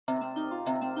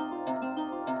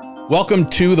Welcome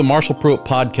to the Marshall Pruitt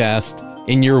Podcast.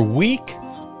 In your week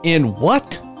in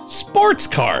what? Sports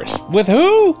cars. With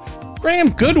who?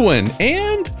 Graham Goodwin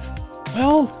and,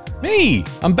 well, me.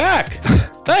 I'm back.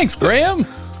 Thanks, Graham.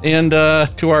 And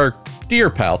to our dear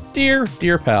pal, dear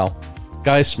pal,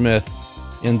 Guy Smith,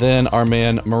 and then our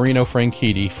man Marino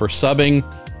Franchitti for subbing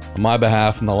on my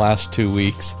behalf in the last 2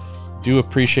 weeks. Do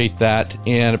appreciate that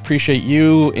and appreciate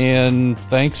you, and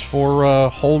thanks for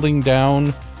holding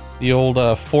down the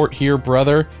old fort here,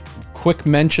 brother. Quick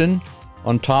mention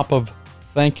on top of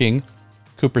thanking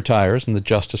Cooper Tires and the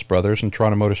Justice Brothers and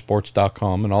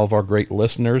TorontoMotorsports.com and all of our great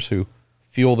listeners who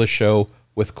fuel the show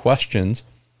with questions.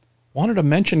 Wanted to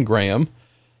mention, Graham,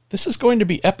 this is going to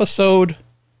be episode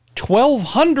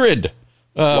 1200.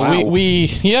 Wow.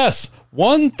 Yes,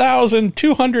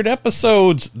 1,200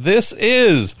 episodes. This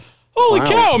is. Holy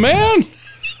cow, man!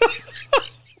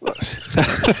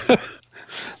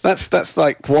 That's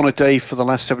like one a day for the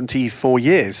last 74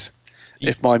 years,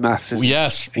 if my maths is.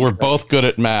 Yes, we're both good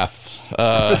at math.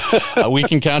 We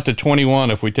can count to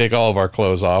 21 if we take all of our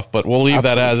clothes off, but we'll leave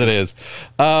Absolutely. That as it is.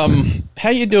 How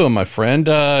you doing, my friend?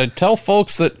 Tell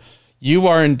folks that you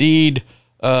are indeed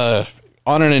on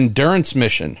an endurance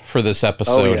mission for this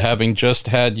episode, having just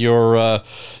had your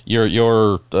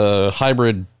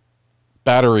hybrid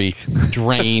battery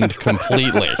drained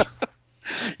completely.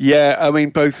 Yeah, I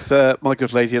mean, both my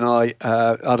good lady and I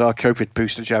had our COVID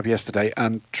booster jab yesterday,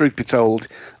 and truth be told,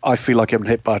 I feel like I'm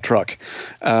hit by a truck.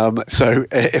 So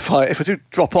if I do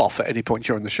drop off at any point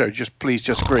during the show, please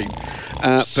scream.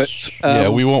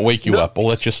 We won't wake you up. We'll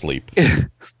let you sleep.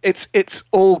 It's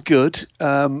all good.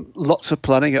 Lots of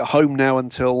planning at home now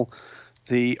until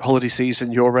the holiday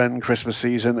season, your end, Christmas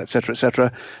season,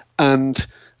 etc., and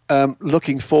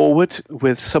looking forward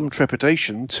with some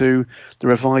trepidation to the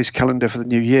revised calendar for the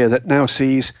new year that now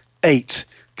sees 8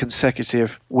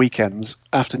 consecutive weekends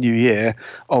after New Year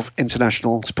of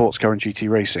international sports car and GT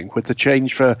racing, with the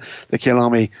change for the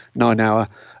Kyalami 9 hour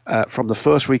from the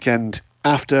first weekend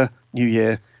after New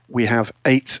Year. We have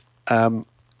 8 in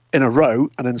a row,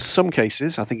 and in some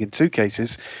cases, I think in 2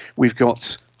 cases, we've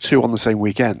got 2 on the same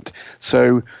weekend.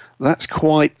 So that's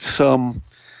quite some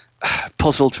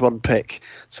puzzle to unpick.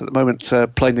 So at the moment,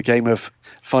 playing the game of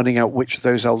finding out which of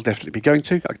those I'll definitely be going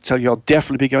to. I can tell you I'll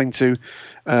definitely be going to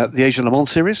the Asian Le Mans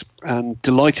Series, and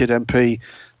delighted, MP,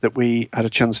 that we had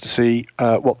a chance to see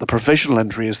what the provisional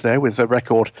entry is there with a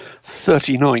record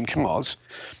 39 cars,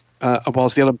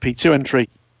 whilst the LMP2 entry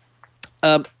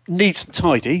needs to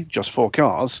tidy, just 4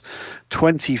 cars,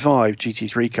 25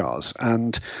 GT3 cars,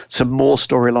 and some more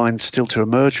storylines still to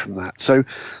emerge from that. So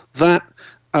that,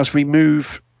 as we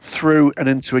move through and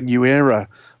into a new era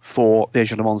for the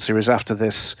Asian Le Mans Series after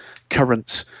this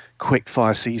current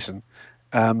quick-fire season,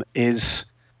 is,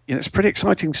 it's pretty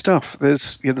exciting stuff.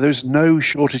 There's no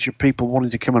shortage of people wanting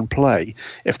to come and play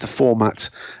if the format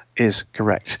is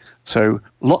correct. So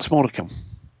lots more to come.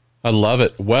 I love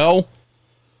it. Well,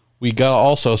 we got to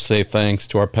also say thanks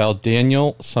to our pal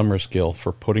Daniel Summerskill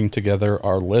for putting together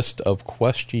our list of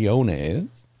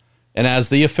questiones. And as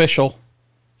the official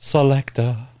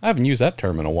selector, I haven't used that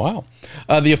term in a while,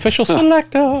 the official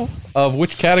selector of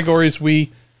which categories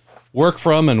we work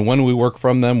from and when we work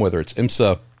from them, whether it's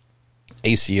IMSA,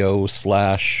 ACO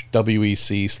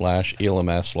 /WEC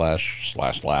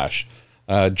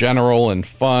 /ELMS / general and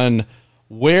fun.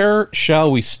 Where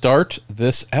shall we start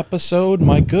this episode,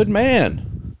 my good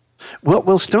man? Well,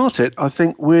 we'll start it, I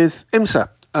think, with IMSA.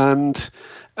 And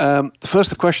the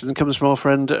first question comes from our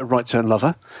friend Right Turn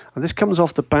Lover, and this comes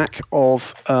off the back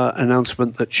of an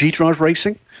announcement that G-Drive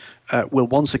Racing will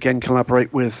once again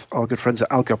collaborate with our good friends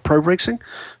at Algar Pro Racing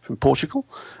from Portugal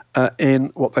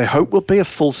in what they hope will be a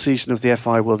full season of the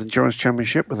FI World Endurance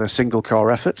Championship with their single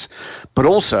car efforts, but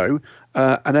also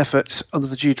an effort under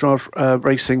the G-Drive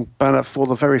Racing banner for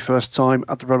the very first time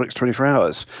at the Rolex 24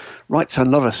 Hours. Right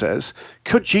Turn Lover says,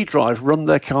 could G-Drive run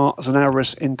their car as an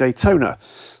Auris in Daytona?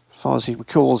 As far as he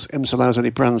recalls, IMSA allows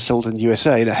only brands sold in the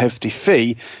USA at a hefty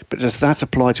fee, but does that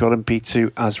apply to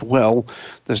LMP2 as well?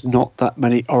 There's not that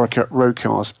many Orica road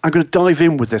cars. I'm going to dive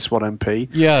in with this one, MP.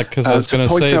 Yeah, because I was going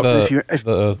to say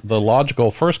the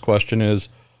logical first question is,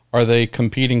 are they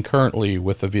competing currently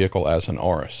with the vehicle as an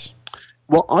Auris?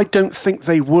 Well, I don't think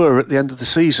they were at the end of the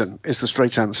season, is the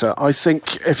straight answer. I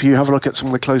think if you have a look at some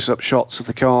of the close-up shots of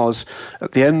the cars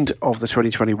at the end of the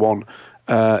 2021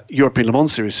 European Le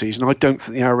Mans Series season, I don't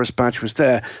think the Auris badge was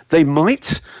there. They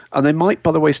might, by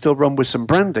the way, still run with some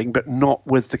branding, but not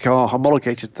with the car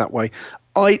homologated that way.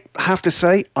 I have to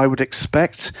say, I would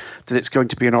expect that it's going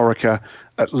to be an Oreca,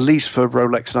 at least for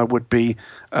Rolex, and I wouldn't be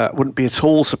at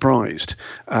all surprised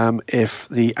if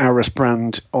the Aris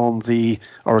brand on the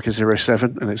Oreca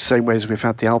 07, in the same way as we've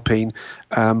had the Alpine,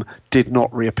 did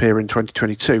not reappear in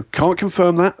 2022. Can't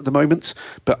confirm that at the moment,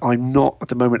 but I'm not at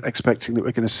the moment expecting that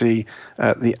we're going to see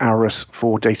the Aris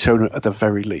for Daytona at the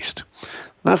very least.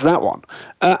 That's that one.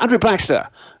 Andrew Baxter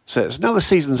says, now the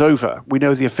season's over, we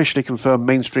know the officially confirmed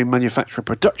mainstream manufacturer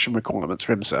production requirements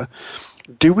for IMSA.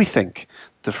 Do we think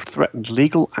the threatened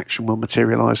legal action will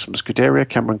materialise from Scuderia,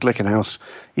 Cameron Glickenhaus?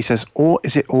 He says, or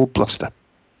is it all bluster?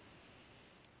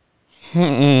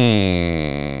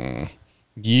 You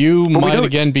might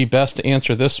again be best to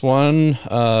answer this one,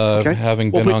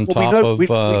 having been on top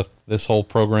of this whole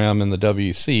program in the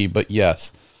WC, but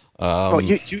yes.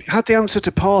 You had the answer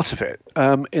to part of it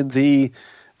in the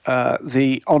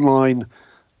online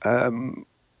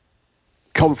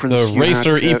conference. The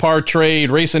Racer EPAR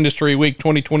Trade Race Industry Week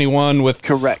 2021 with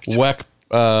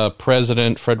WEC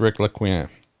President Frederic Lequien.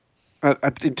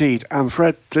 Indeed, and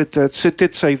Fred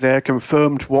did say there,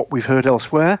 confirmed what we've heard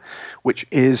elsewhere, which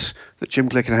is that Jim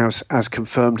Glickenhaus has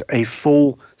confirmed a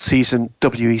full season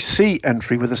WEC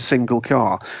entry with a single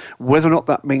car. Whether or not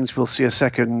that means we'll see a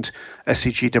second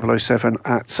SCG 007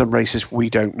 at some races,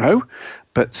 we don't know.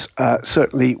 But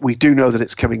certainly we do know that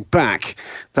it's coming back.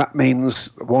 That means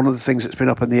one of the things that's been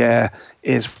up in the air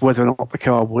is whether or not the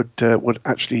car would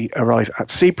actually arrive at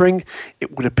Sebring.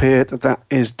 It would appear that that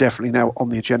is definitely now on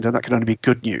the agenda, and that can only be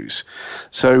good news.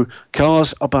 So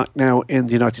cars are back now in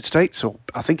the United States, or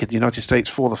I think in the United States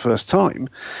for the first time.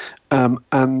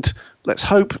 And let's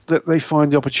hope that they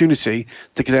find the opportunity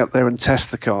to get out there and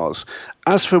test the cars.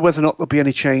 As for whether or not there'll be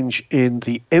any change in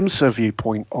the IMSA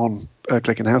viewpoint on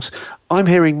Glickenhaus, I'm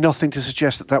hearing nothing to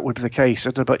suggest that that would be the case.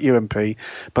 I don't know about UMP,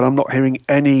 but I'm not hearing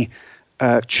any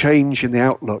change in the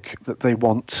outlook that they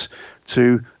want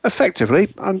to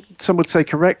effectively, and some would say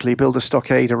correctly, build a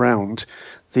stockade around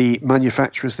the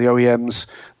manufacturers, the OEMs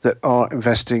that are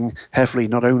investing heavily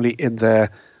not only in their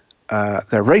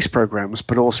race programs,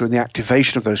 but also in the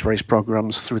activation of those race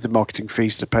programs through the marketing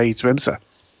fees to pay to IMSA.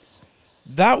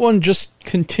 That one just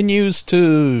continues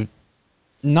to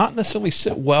not necessarily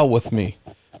sit well with me,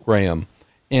 Graham.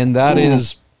 And that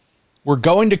is, we're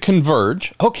going to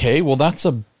converge. Okay, well, that's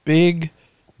a big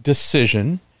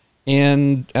decision.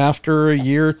 And after a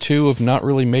year or two of not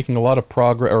really making a lot of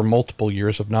progress, or multiple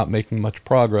years of not making much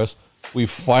progress, we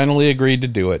finally agreed to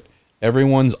do it.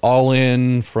 Everyone's all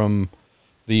in, from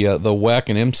the WEC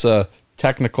and IMSA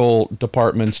technical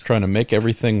departments trying to make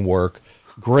everything work.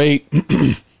 Great.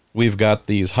 We've got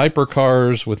these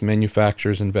hypercars with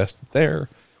manufacturers invested there.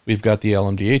 We've got the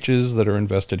LMDHs that are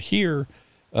invested here.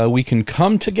 We can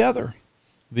come together,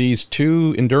 these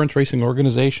two endurance racing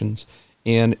organizations,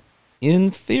 and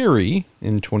in theory,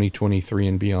 in 2023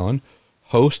 and beyond,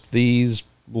 host these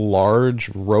large,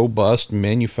 robust,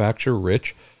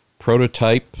 manufacturer-rich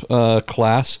prototype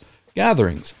class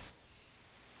gatherings.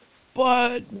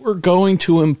 But we're going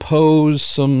to impose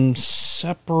some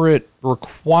separate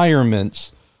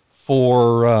requirements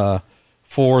for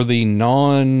the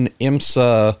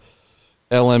non-IMSA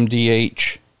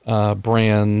LMDH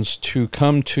brands to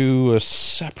come to a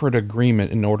separate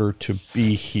agreement in order to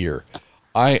be here.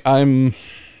 I'm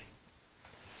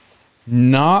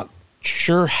not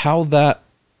sure how that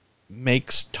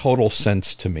makes total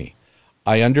sense to me.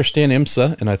 I understand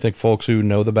IMSA, and I think folks who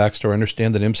know the backstory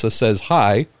understand that IMSA says,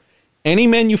 hi, any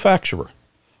manufacturer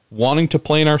wanting to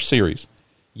play in our series,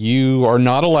 you are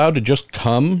not allowed to just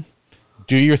come,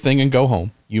 do your thing, and go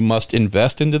home. You must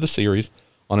invest into the series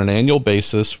on an annual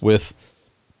basis with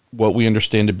what we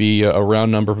understand to be a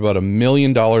round number of about $1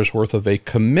 million worth of a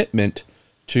commitment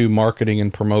to marketing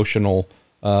and promotional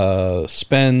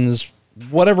spends,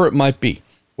 whatever it might be.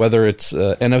 Whether it's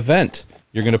an event,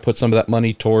 you're going to put some of that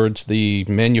money towards the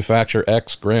manufacturer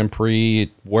X Grand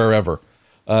Prix, wherever.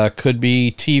 Could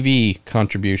be TV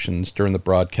contributions during the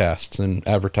broadcasts and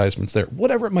advertisements there,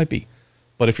 whatever it might be.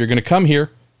 But if you're going to come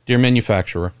here, dear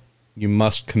manufacturer, you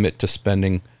must commit to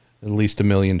spending at least $1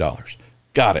 million.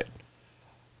 Got it.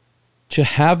 To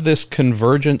have this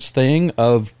convergence thing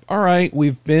of, all right,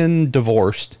 we've been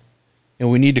divorced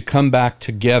and we need to come back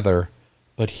together,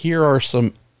 but here are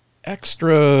some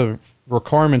extra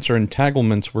requirements or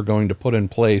entanglements we're going to put in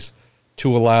place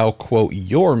to allow, quote,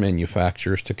 your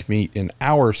manufacturers to compete in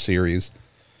our series.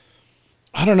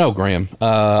 I don't know, Graham.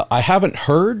 I haven't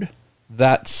heard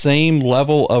that same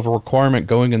level of requirement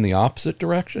going in the opposite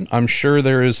direction. I'm sure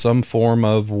there is some form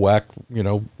of WEC,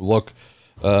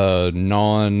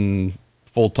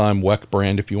 non-full-time WEC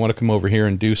brand. If you want to come over here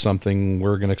and do something,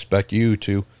 we're going to expect you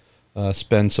to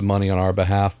spend some money on our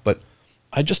behalf, but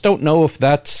I just don't know if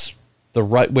that's the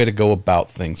right way to go about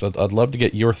things. I'd love to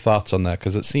get your thoughts on that,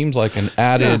 because it seems like an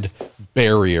added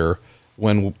barrier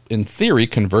when, in theory,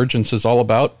 convergence is all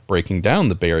about breaking down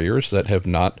the barriers that have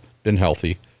not been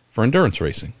healthy for endurance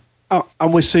racing.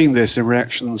 And we're seeing this in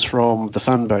reactions from the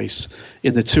fan base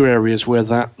in the two areas where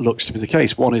that looks to be the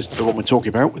case. One is the one we're talking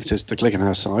about, which is the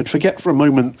Glickenhaus side. Forget for a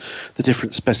moment the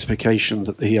different specification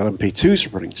that the LMP2s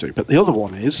are running to. But the other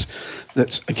one is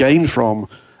that, again, from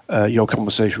your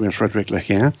conversation with Frederic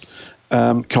Leclerc,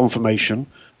 confirmation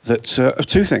that of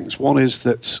two things. One is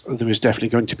that there is definitely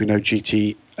going to be no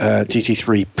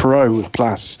GT3 Pro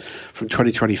class from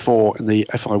 2024 in the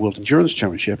FI World Endurance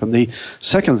Championship. And the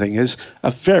second thing is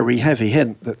a very heavy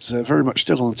hint that's very much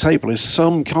still on the table is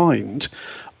some kind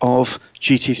of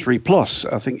GT3 Plus.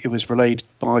 I think it was relayed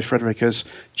by Frederic as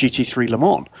GT3 Le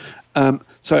Mans.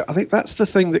 So I think that's the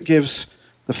thing that gives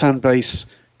the fan base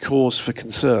cause for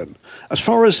concern. As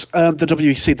far as the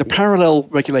WEC, the parallel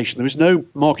regulation, there is no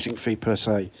marketing fee per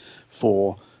se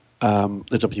for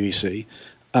the WEC,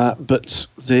 but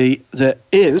there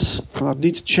is, and I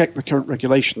need to check the current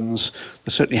regulations,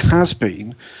 there certainly has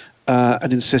been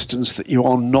an insistence that you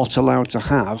are not allowed to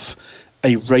have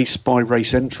a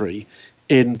race-by-race entry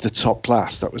in the top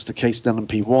class. That was the case in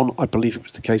LMP1. I believe it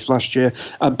was the case last year.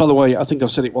 And by the way, I think I've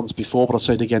said it once before, but I'll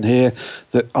say it again here,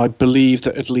 that I believe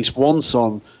that at least once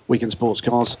on Weekend Sports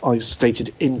Cars, I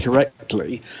stated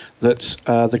incorrectly that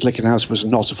the Glickenhaus was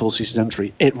not a full season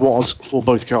entry. It was for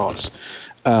both cars.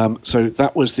 So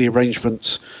that was the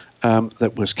arrangement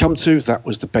that was come to. That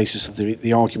was the basis of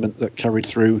the argument that carried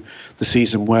through the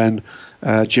season when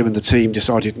Jim and the team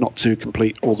decided not to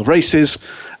complete all the races.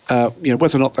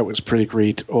 Whether or not that was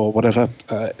pre-agreed or whatever,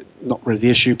 not really the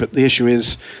issue, but the issue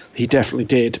is he definitely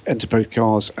did enter both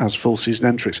cars as full season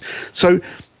entries. So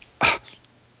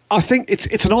I think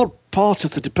it's an odd part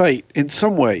of the debate. In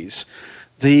some ways,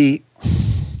 the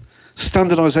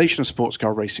standardization of sports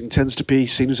car racing tends to be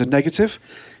seen as a negative.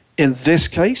 In this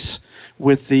case,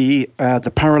 with the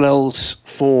parallels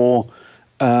for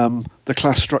the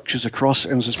class structures across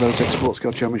IMSA's WeatherTech Sports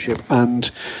Car Championship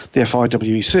and the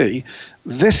FIWEC,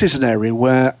 this is an area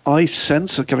where I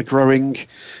sense a kind of growing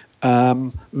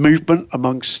movement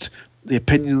amongst the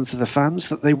opinions of the fans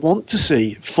that they want to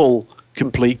see full,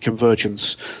 complete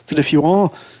convergence. That if you are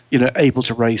able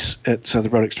to race at the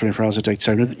Rolex 24 Hours of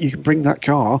Daytona, that you can bring that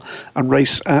car and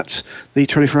race at the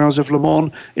 24 Hours of Le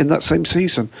Mans in that same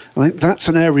season. I think that's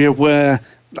an area where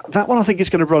that one I think is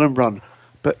going to run and run.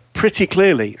 But pretty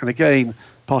clearly, and again,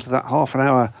 part of that half an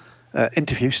hour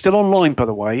interview, still online, by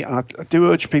the way, and I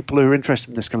do urge people who are interested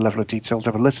in this kind of level of detail to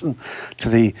have a listen to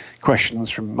the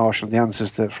questions from Marshall and the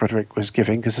answers that Frederic was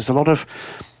giving, because there's a lot of,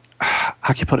 how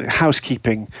can you put it,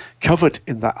 housekeeping covered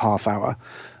in that half hour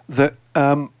that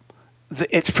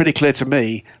it's pretty clear to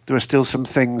me there are still some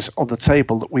things on the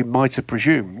table that we might have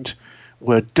presumed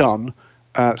were done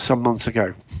some months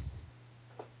ago.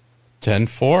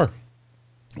 10-4.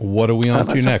 What are we on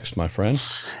to next, my friend?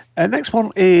 Next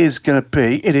one is going to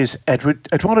be, it is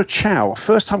Eduardo Chow,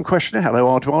 first-time questioner.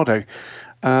 Hello, Eduardo.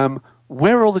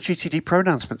 Where are all the GTD Pro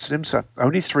announcements at IMSA?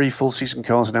 Only 3 full-season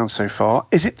cars announced so far.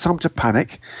 Is it time to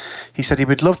panic? He said he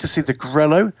would love to see the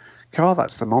Grello car,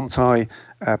 that's the Montai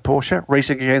Porsche,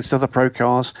 racing against other pro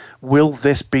cars. Will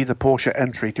this be the Porsche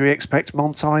entry? Do we expect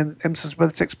Montai in IMSA's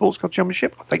WeatherTech Sports Car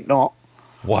Championship? I think not.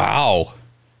 Wow.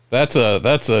 That's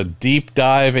a deep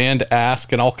dive and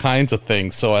ask and all kinds of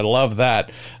things. So I love that.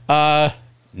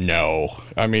 No.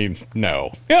 I mean,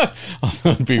 no. Yeah,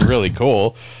 that'd be really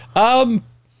cool.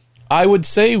 I would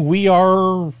say we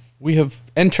have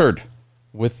entered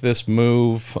with this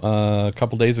move a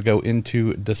couple days ago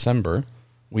into December.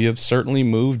 We have certainly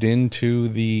moved into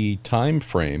the time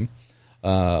frame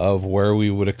of where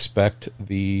we would expect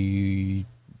the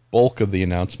bulk of the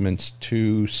announcements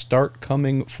to start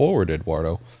coming forward,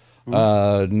 Eduardo.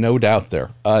 No doubt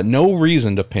there. No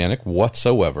reason to panic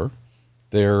whatsoever.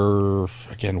 There,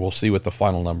 again, we'll see what the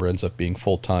final number ends up being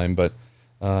full-time, but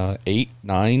 8,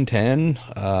 9, 10,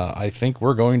 I think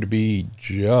we're going to be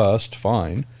just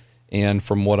fine. And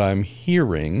from what I'm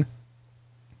hearing,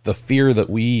 the fear that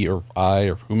we or I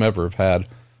or whomever have had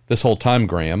this whole time,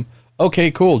 Graham,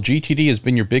 okay, cool, GTD has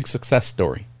been your big success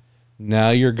story. Now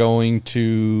you're going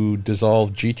to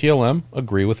dissolve GTLM,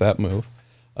 agree with that move,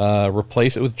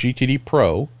 replace it with GTD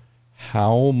Pro.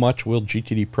 How much will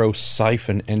GTD Pro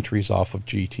siphon entries off of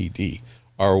GTD?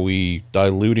 Are we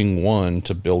diluting one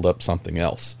to build up something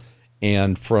else?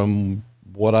 And from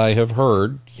what I have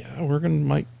heard, yeah,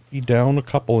 might be down a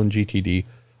couple in GTD,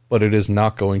 but it is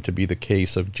not going to be the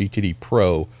case of GTD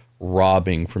Pro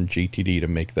robbing from GTD to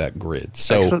make that grid.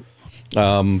 So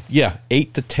Yeah,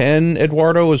 8 to 10,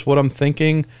 Eduardo, is what I'm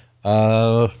thinking.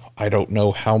 I don't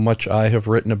know how much I have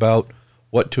written about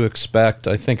what to expect.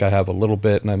 I think I have a little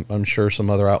bit, and I'm sure some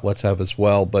other outlets have as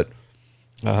well. But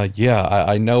yeah,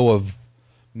 I know of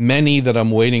many that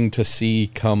I'm waiting to see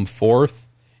come forth.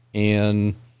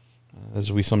 And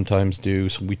as we sometimes do,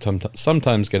 so we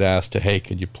sometimes get asked to, hey,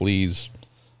 could you please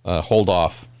hold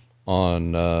off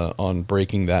on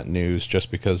breaking that news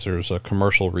just because there's a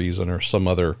commercial reason or some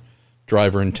other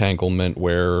driver entanglement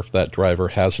where that driver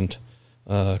hasn't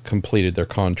completed their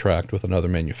contract with another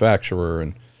manufacturer,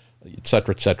 and et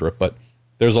cetera, but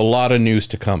there's a lot of news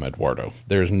to come, Eduardo.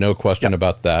 There's no question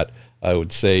about that. I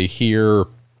would say here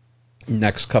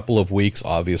next couple of weeks,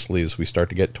 obviously, as we start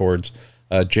to get towards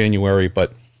January,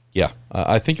 but yeah,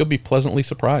 I think you'll be pleasantly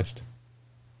surprised.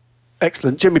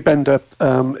 Excellent. Jimmy Bender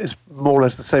is more or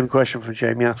less the same question from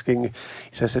Jamie asking. He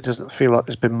says it doesn't feel like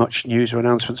there's been much news or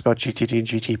announcements about GTD and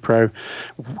GT Pro.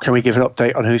 Can we give an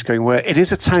update on who's going where? It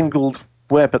is a tangled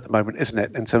web at the moment, isn't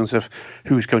it, in terms of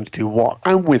who's going to do what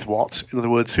and with what. In other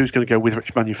words, who's going to go with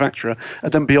which manufacturer,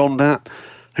 and then beyond that,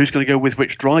 who's going to go with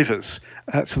which drivers.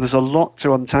 So there's a lot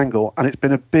to untangle, and it's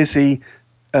been a busy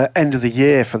end of the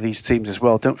year for these teams as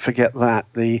well. Don't forget that.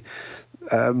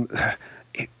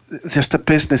 Just the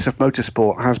business of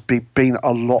motorsport has been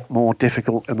a lot more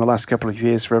difficult in the last couple of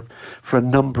years for a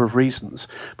number of reasons.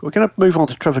 But we're going to move on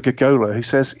to Trevor Gogola, who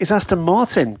says, is Aston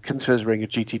Martin considering a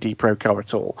GTD Pro car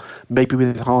at all? Maybe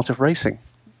with the heart of racing?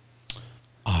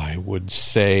 I would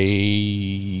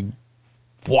say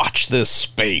watch this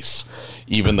space,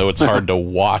 even though it's hard to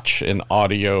watch an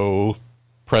audio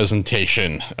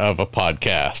presentation of a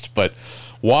podcast. But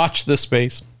watch this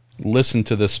space, listen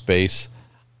to this space.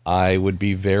 I would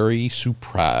be very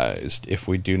surprised if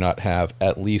we do not have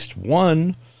at least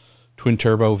one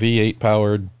twin-turbo V8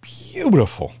 powered,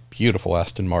 beautiful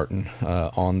Aston Martin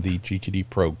on the GTD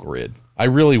Pro grid. I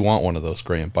really want one of those,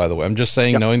 Graham, by the way. I'm just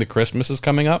saying, knowing that Christmas is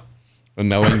coming up, and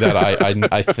knowing that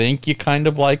I think you kind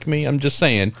of like me, I'm just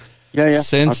saying,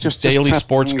 since Daily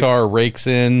Sports Car rakes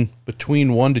in between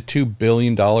 $1 to $2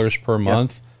 billion per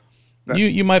month,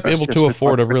 you might be able to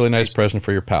afford a really nice present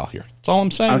for your pal here. That's all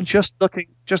I'm saying. I'm just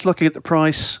looking at the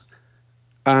price,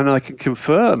 and I can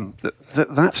confirm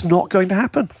that's not going to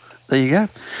happen. There you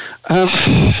go.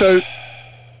 So,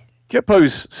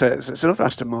 Pose says, it's another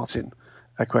Aston Martin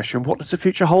question. What does the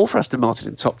future hold for Aston Martin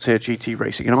in top-tier GT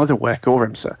racing in either WEC or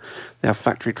IMSA? They have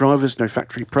factory drivers, no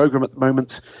factory program at the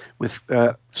moment, with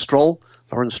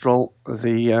Lawrence Stroll,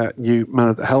 the new man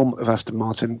at the helm of Aston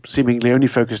Martin, seemingly only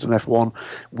focused on F1.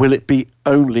 Will it be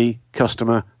only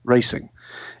customer racing?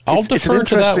 I'll defer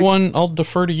to that one. I'll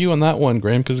defer to you on that one,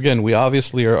 Graham, because, again, we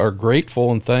obviously are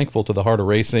grateful and thankful to the Heart of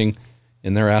Racing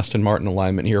in their Aston Martin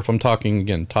alignment here. If I'm talking,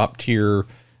 again, top tier,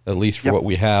 at least for what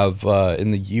we have in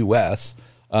the U.S.,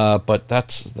 but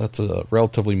that's a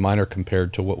relatively minor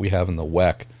compared to what we have in the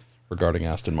WEC regarding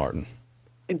Aston Martin.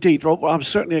 Indeed, Rob. I'm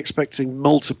certainly expecting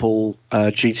multiple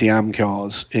GTM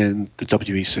cars in the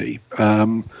WEC.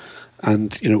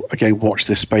 And, again, watch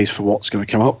this space for what's going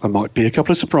to come up. There might be a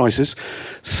couple of surprises.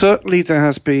 Certainly there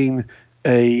has been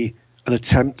an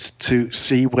attempt to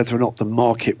see whether or not the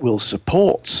market will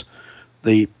support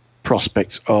the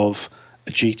prospect of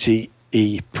a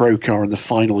GTE Pro car in the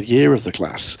final year of the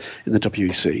class in the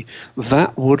WEC.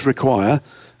 That would require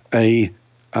a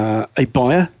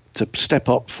buyer to step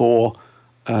up for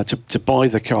to buy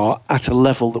the car at a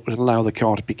level that would allow the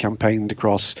car to be campaigned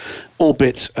across,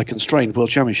 albeit a constrained World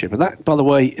Championship. And that, by the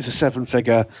way, is a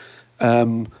seven-figure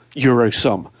euro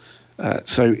sum.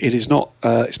 So it is not.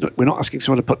 We're not asking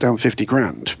someone to put down 50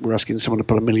 grand. We're asking someone to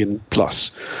put $1 million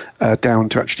plus down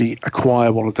to actually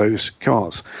acquire one of those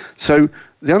cars. So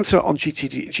the answer on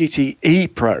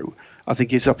GTE Pro, I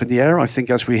think, is up in the air. I think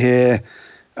as we hear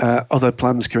other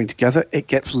plans coming together, it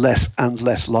gets less and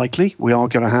less likely. We are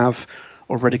going to have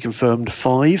already confirmed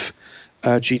 5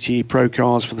 GTE Pro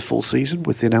cars for the full season,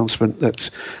 with the announcement that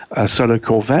Solo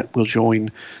Corvette will join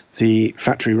the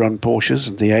factory-run Porsches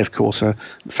and the AF Corsa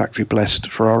factory-blessed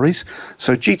Ferraris.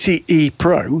 So GTE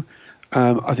Pro,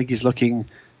 I think, is looking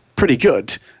pretty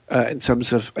good in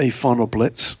terms of a final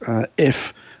blitz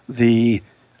if the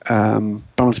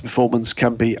balance performance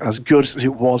can be as good as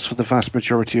it was for the vast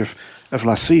majority of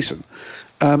last season.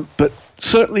 But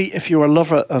certainly, if you're a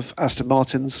lover of Aston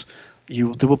Martins,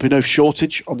 there will be no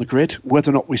shortage on the grid.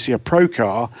 Whether or not we see a pro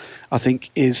car, I think,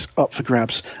 is up for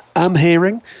grabs. I'm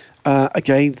hearing,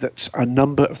 again, that a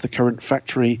number of the current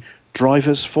factory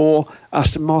drivers for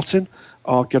Aston Martin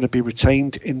are going to be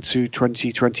retained into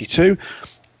 2022.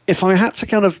 If I had to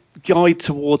kind of guide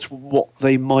towards what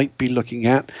they might be looking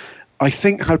at, I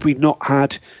think had we not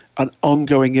had an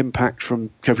ongoing impact from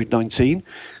COVID-19.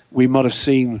 We might have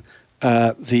seen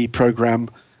the program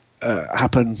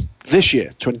happen this year,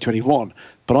 2021.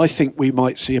 But I think we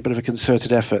might see a bit of a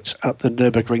concerted effort at the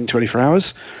Nürburgring 24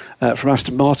 Hours from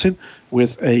Aston Martin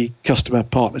with a customer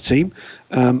partner team.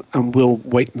 And we'll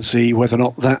wait and see whether or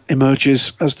not that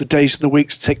emerges as the days and the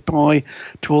weeks tick by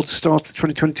towards the start of the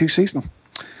 2022 season.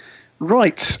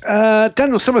 Right.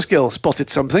 Daniel Summerskill spotted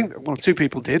something. One or two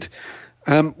people did.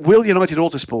 Will United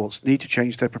Autosports need to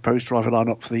change their proposed driver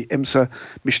lineup for the IMSA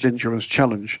Michelin Endurance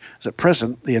Challenge? As at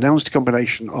present, the announced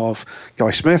combination of Guy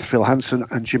Smith, Phil Hansen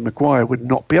and Jim Maguire would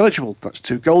not be eligible. That's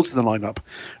two golds in the lineup,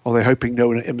 or they're hoping no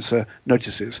one at IMSA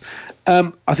notices.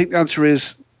 I think the answer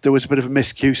is there was a bit of a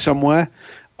miscue somewhere.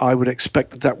 I would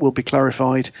expect that will be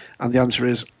clarified, and the answer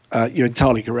is you're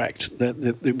entirely correct.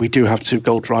 We do have two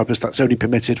gold drivers. That's only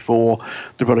permitted for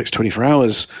the Rolex 24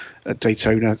 Hours at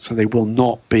Daytona, so they will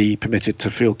not be permitted to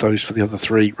field those for the other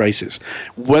three races.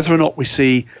 Whether or not we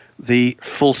see the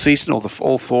full season or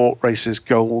all four races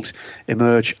gold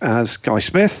emerge as Guy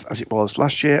Smith, as it was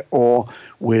last year, or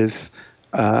with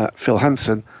Phil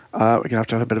Hansen, we're going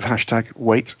to have a bit of hashtag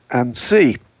wait and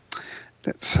see.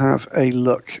 Let's have a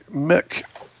look.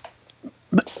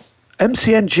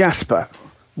 MCN Jasper.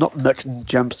 Not Merckton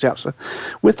Jasper,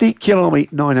 with the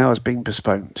Kyalami 9 hours being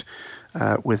postponed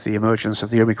with the emergence of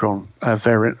the Omicron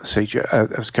variant of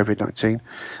COVID-19.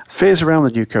 Fears around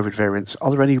the new COVID variants.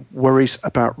 Are there any worries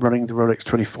about running the Rolex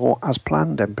 24 as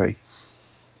planned, MP?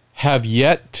 Have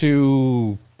yet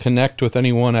to connect with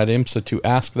anyone at IMSA to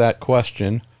ask that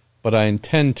question, but I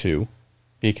intend to,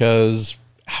 because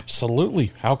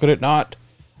absolutely, how could it not?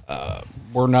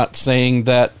 We're not saying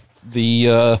that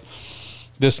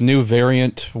this new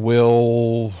variant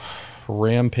will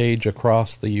rampage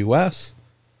across the U.S.,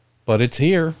 but it's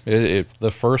here.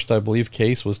 The first, I believe,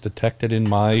 case was detected in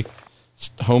my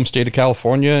home state of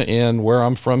California and where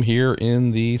I'm from here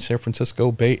in the San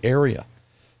Francisco Bay Area.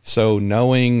 So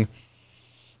knowing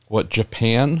what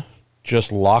Japan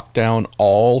just locked down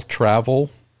all travel,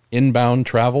 inbound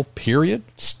travel, period,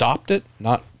 stopped it,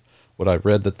 not what I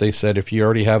read that they said if you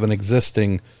already have an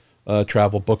existing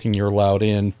travel booking, you're allowed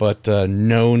in, but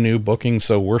no new bookings,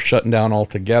 so we're shutting down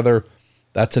altogether.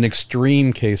 That's an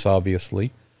extreme case,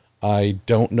 obviously. I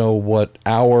don't know what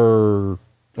our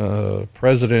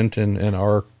president and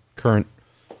our current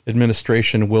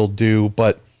administration will do,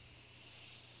 but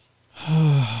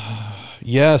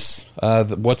yes,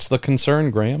 what's the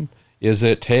concern, Graham? Is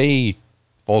it, hey,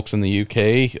 folks in the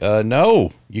UK,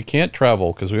 no, you can't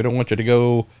travel because we don't want you to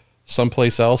go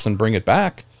someplace else and bring it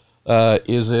back?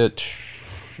 Is it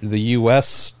the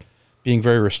U.S. being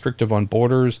very restrictive on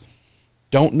borders?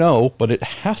 Don't know, but it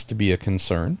has to be a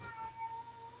concern.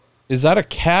 Is that a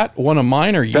cat, one of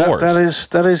mine or yours?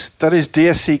 That is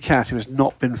DSC cat who has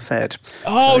not been fed.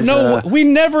 Oh, no, we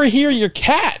never hear your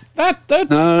cat.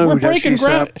 We're breaking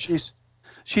ground.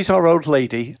 She's our old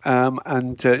lady,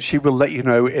 and she will let you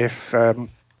know if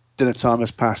dinner time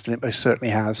has passed, and it most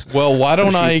certainly has. Well, why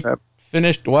don't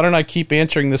I keep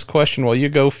answering this question while you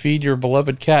go feed your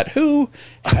beloved cat? Who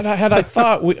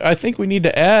I think we need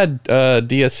to add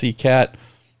DSC cat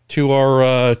to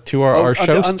our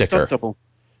show sticker. Stunt double.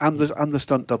 And the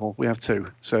stunt double. We have two.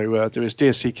 So there is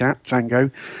DSC cat Tango,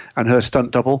 and her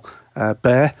stunt double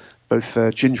Bear. Both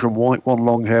ginger and white, one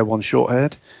long hair, one short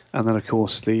haired. And then, of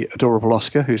course, the adorable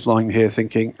Oscar, who's lying here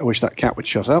thinking, I wish that cat would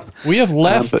shut up. We have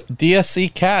left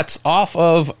DSC Cats off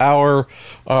of our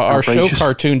show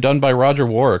cartoon done by Roger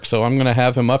Warwick, so I'm going to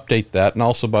have him update that. And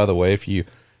also, by the way, if you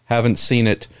haven't seen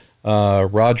it,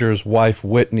 Roger's wife,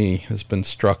 Whitney, has been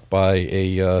struck by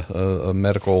a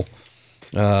medical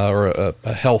or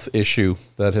a health issue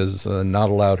that has not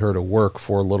allowed her to work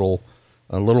for a little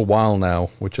while now,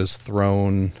 which has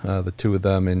thrown the two of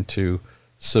them into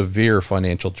severe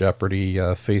financial jeopardy,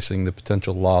 facing the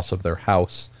potential loss of their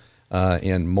house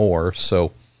and more.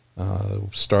 So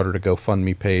started a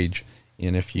GoFundMe page,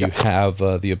 and if you have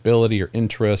the ability or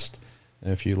interest,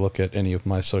 if you look at any of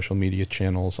my social media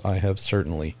channels, I have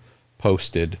certainly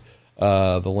posted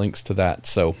the links to that.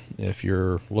 So if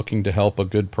you're looking to help a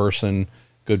good person,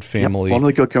 good family, one of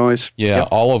the good guys,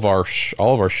 all of our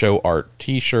show art,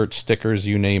 T-shirts, stickers,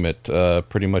 you name it,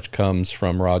 pretty much comes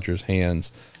from Roger's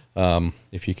hands.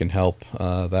 If you can help,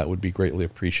 that would be greatly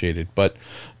appreciated. But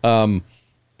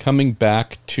coming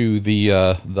back to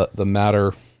the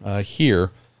matter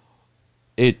here,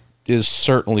 it is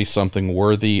certainly something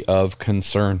worthy of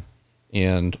concern,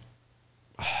 and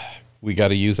we got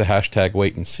to use a hashtag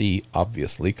wait and see,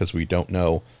 obviously, because we don't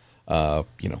know.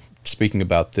 Speaking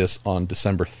about this on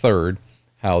December 3rd,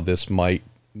 how this might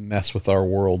mess with our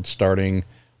world starting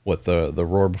the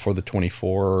Roar Before the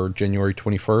 24, January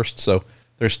 21st. So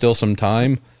there's still some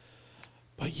time.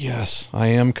 But yes, I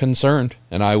am concerned.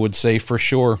 And I would say for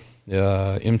sure,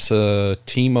 IMSA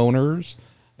team owners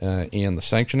and the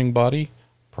sanctioning body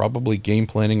probably game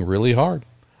planning really hard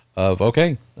of,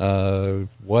 okay,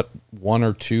 what one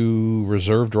or two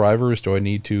reserve drivers do I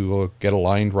need to get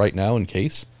aligned right now in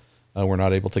case we're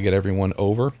not able to get everyone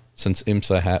over? Since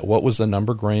IMSA had, what was the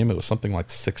number, Graham? It was something like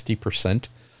 60%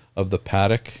 of the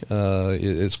paddock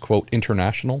is, quote,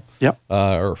 international. Yep.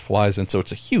 Or flies in. So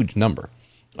it's a huge number.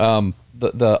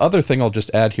 The other thing I'll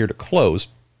just add here to close,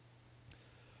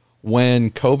 when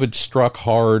COVID struck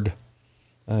hard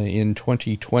in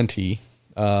 2020,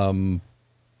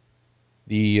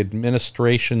 the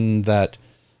administration that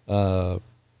IMSA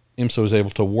was able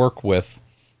to work with,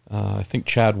 I think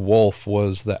Chad Wolf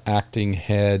was the acting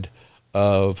head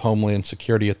of Homeland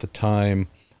Security at the time.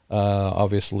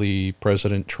 Obviously,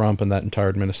 President Trump and that entire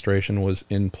administration was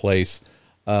in place.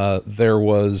 There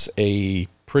was a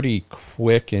pretty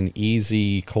quick and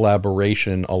easy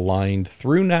collaboration aligned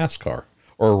through NASCAR,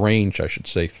 or arranged, I should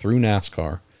say, through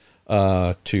NASCAR,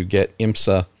 to get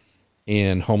IMSA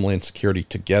and Homeland Security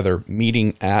together,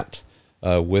 meeting at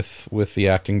with the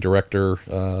acting director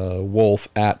Wolf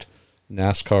at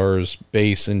NASCAR's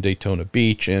base in Daytona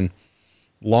Beach. And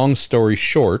long story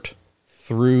short,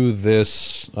 through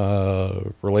this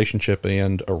relationship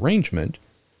and arrangement,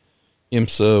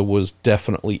 IMSA was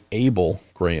definitely able,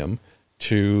 Graham,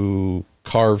 to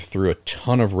carve through a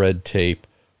ton of red tape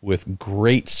with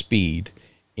great speed,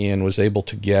 and was able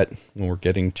to get, when we're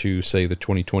getting to, say, the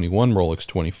 2021 Rolex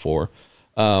 24,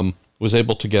 was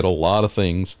able to get a lot of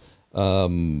things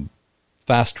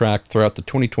fast-tracked throughout the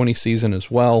 2020 season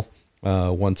as well.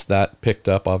 Once that picked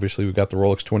up, obviously we got the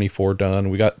Rolex 24 done.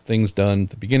 We got things done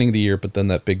at the beginning of the year, but then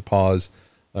that big pause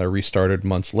restarted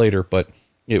months later. But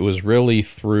it was really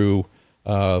through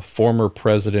former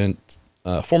president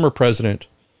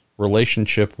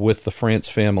relationship with the France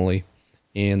family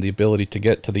and the ability to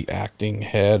get to the acting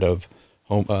head of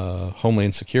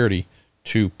Homeland Security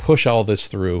to push all this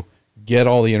through, get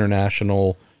all the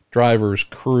international drivers,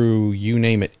 crew, you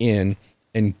name it, in,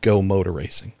 and go motor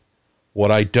racing. What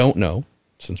I don't know,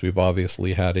 since we've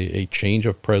obviously had a change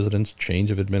of presidents, change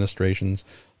of administrations,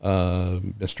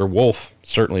 Mr. Wolf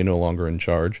certainly no longer in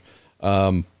charge,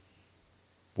 where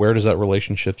does that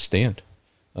relationship stand?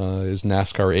 Is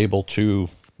NASCAR able to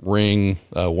ring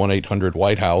 1-800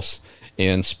 White House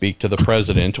and speak to the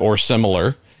president or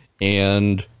similar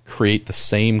and create the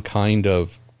same kind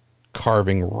of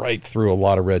carving right through a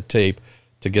lot of red tape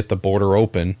to get the border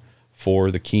open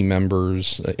for the key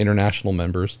members, international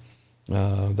members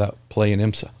that play in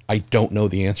IMSA? I don't know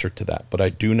the answer to that, but I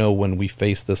do know when we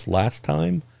faced this last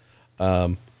time,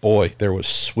 boy, there was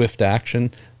swift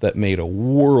action that made a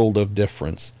world of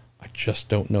difference. I just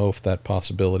don't know if that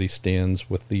possibility stands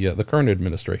with the current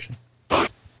administration.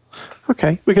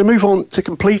 Okay, we're going to move on to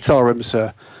complete our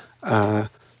IMSA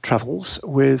travels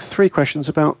with 3 questions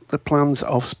about the plans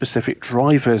of specific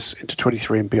drivers into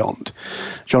 23 and beyond.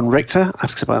 John Richter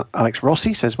asks about Alex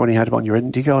Rossi, says when he had him on your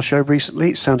IndyCar show recently,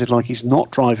 it sounded like he's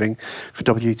not driving for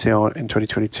WTR in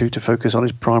 2022 to focus on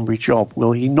his primary job.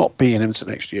 Will he not be in IMSA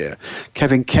next year?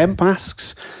 Kevin Kemp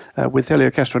asks, with Helio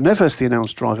Castroneves, the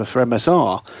announced driver for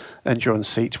MSR endurance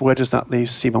seat, where does that leave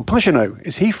Simon Pagenaud?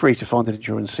 Is he free to find an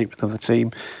endurance seat with another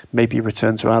team? Maybe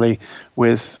return to Ali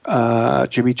with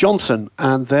Jimmy Johnson?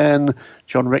 And then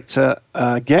John Richter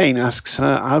again asks,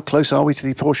 how close are we to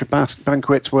the Porsche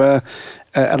banquet where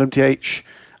LMDH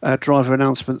driver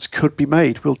announcements could be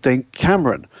made? Will Dane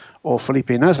Cameron or Felipe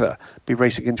Nasr be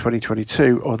racing in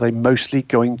 2022, or are they mostly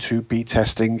going to be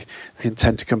testing the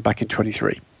intent to come back in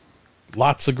 23?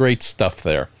 Lots of great stuff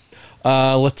there.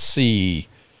 Let's see.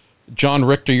 John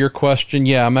Richter, your question.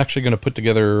 Yeah, I'm actually going to put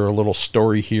together a little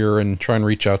story here and try and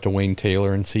reach out to Wayne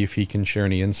Taylor and see if he can share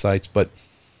any insights. But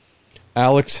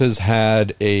Alex has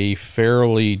had a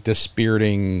fairly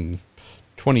dispiriting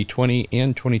 2020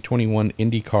 and 2021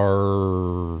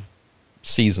 IndyCar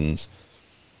seasons.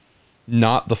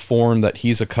 Not the form that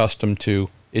he's accustomed to.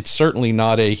 It's certainly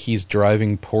not a he's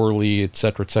driving poorly, et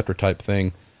cetera, type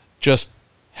thing. Just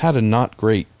had a not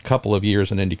great couple of years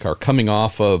in IndyCar, coming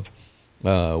off of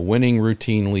winning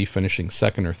routinely, finishing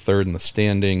second or third in the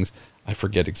standings. I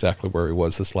forget exactly where he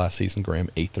was this last season, Graham,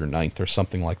 8th or 9th or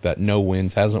something like that. No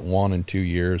wins, hasn't won in 2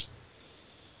 years.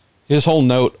 His whole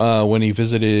note when he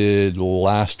visited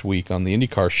last week on the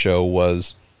IndyCar show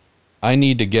was, I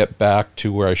need to get back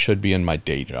to where I should be in my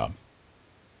day job.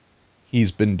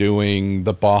 He's been doing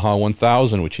the Baja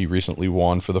 1000, which he recently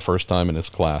won for the first time in his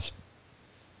class.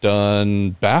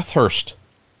 Done Bathurst,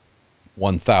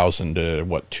 1000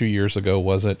 2 years ago,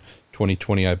 was it?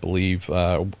 2020, I believe.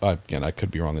 Again, I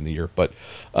could be wrong in the year, but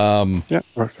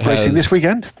racing this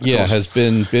weekend. Has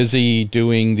been busy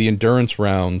doing the endurance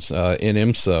rounds in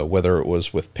IMSA, whether it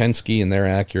was with Penske and their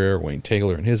Acura, or Wayne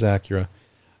Taylor and his Acura.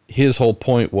 His whole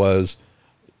point was,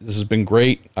 this has been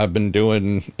great. I've been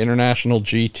doing international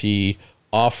GT,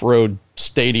 off-road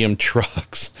stadium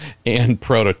trucks, and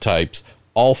prototypes.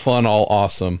 All fun, all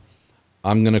awesome.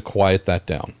 I'm going to quiet that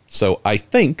down. So I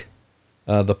think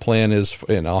the plan is,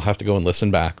 and I'll have to go and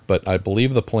listen back, but I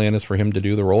believe the plan is for him to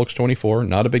do the Rolex 24.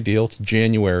 Not a big deal. It's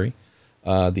January. The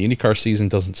IndyCar season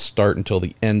doesn't start until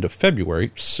the end of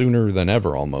February, sooner than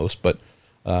ever almost, but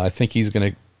I think he's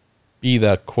going to be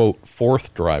that, quote,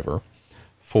 fourth driver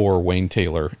for Wayne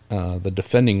Taylor, the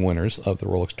defending winners of the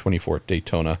Rolex 24 at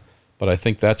Daytona. But I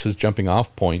think that's his jumping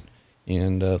off point,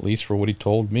 and at least for what he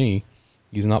told me,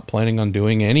 he's not planning on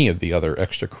doing any of the other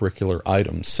extracurricular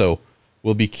items. So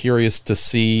we'll be curious to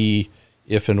see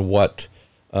if and what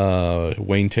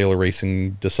Wayne Taylor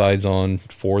Racing decides on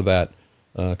for that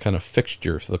kind of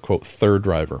fixture, the quote third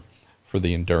driver for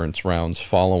the endurance rounds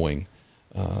following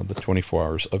the 24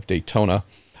 hours of Daytona.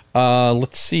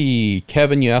 Let's see.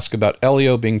 Kevin, you asked about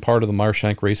Elio being part of the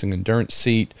Marshank Racing endurance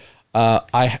seat.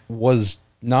 I was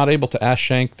not able to ask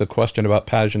Shank the question about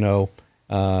Pagenaud,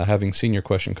 having seen your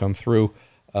question come through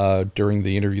during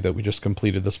the interview that we just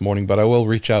completed this morning, but I will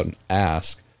reach out and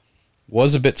ask.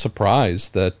 Was a bit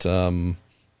surprised that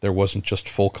there wasn't just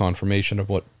full confirmation of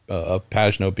what of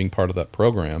Pagenaud being part of that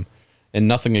program, and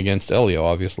nothing against Elio.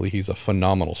 Obviously, he's a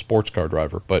phenomenal sports car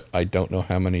driver, but I don't know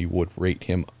how many would rate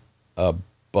him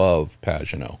above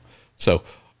Pagenaud. So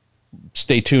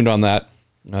stay tuned on that.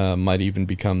 Might even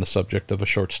become the subject of a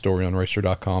short story on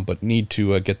Racer.com, but need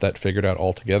to get that figured out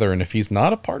altogether. And if he's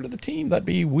not a part of the team, that'd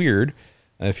be weird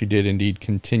if he did indeed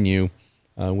continue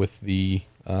with the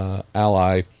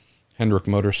Ally, Hendrick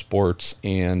Motorsports,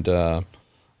 and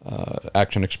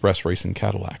Action Express Racing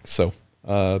Cadillac. So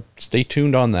stay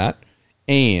tuned on that.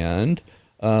 And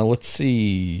let's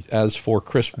see, as for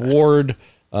Chris Ward,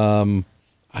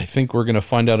 I think we're going to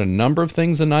find out a number of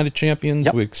things in Night of Champions.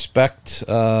 Yep. We expect,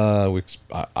 I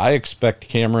expect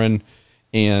Cameron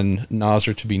and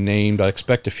Nasser to be named. I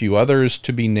expect a few others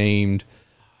to be named.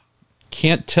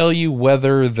 Can't tell you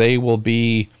whether they will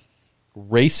be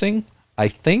racing. I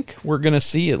think we're going to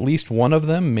see at least one of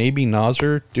them, maybe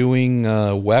Nasser, doing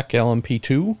WEC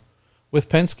LMP2 with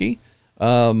Penske.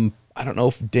 I don't know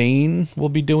if Dane will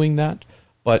be doing that,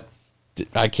 but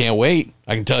I can't wait.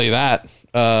 I can tell you that.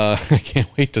 I can't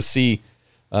wait to see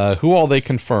who all they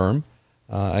confirm.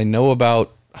 I know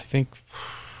about, I think,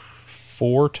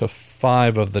 4 to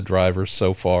 5 of the drivers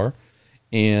so far,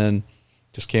 and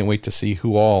just can't wait to see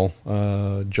who all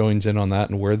joins in on that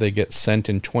and where they get sent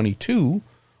in 22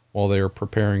 while they are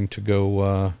preparing to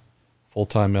go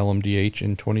full-time LMDH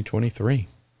in 2023.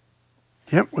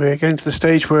 Yep, we're getting to the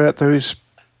stage where those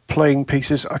playing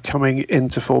pieces are coming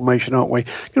into formation, aren't we?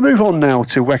 Going to move on now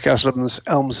to WEC Aslam's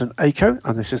Elms and ACO,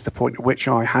 and this is the point at which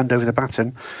I hand over the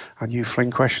baton and you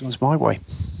fling questions my way.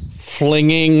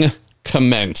 Flinging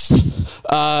commenced.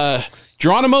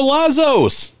 Geronimo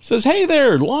Lazos says, hey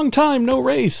there, long time, no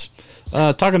race.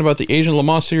 Talking about the Asian Le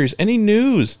Mans Series, any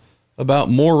news about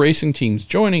more racing teams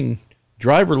joining,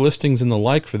 driver listings and the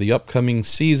like for the upcoming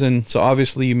season? So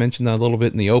obviously you mentioned that a little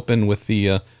bit in the open with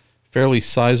the fairly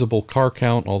sizable car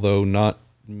count, although not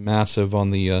massive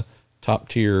on the top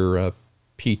tier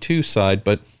P2 side.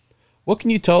 But what can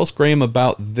you tell us, Graham,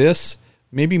 about this?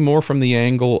 Maybe more from the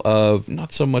angle of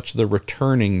not so much the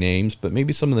returning names, but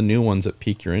maybe some of the new ones that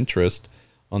pique your interest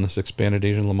on this expanded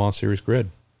Asian Le Mans Series grid.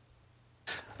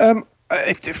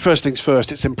 First things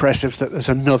first, it's impressive that there's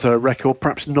another record,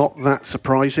 perhaps not that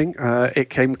surprising. It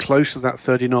came close to that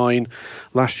 39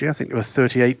 last year. I think there were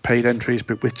 38 paid entries,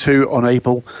 but with 2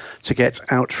 unable to get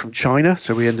out from China.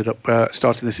 So we ended up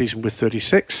starting the season with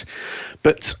 36.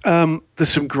 But there's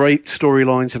some great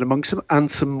storylines in amongst them and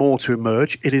some more to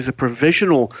emerge. It is a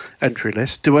provisional entry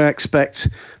list. Do I expect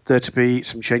there to be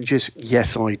some changes?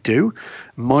 Yes, I do.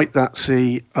 Might that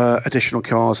see additional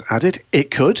cars added? It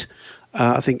could.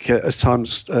 I think as time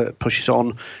pushes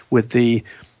on with the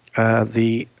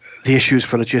issues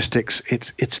for logistics,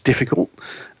 it's difficult.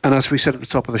 And as we said at the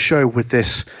top of the show, with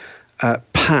this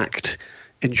packed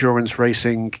endurance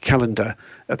racing calendar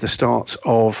at the start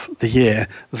of the year,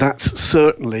 that's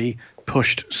certainly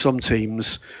pushed some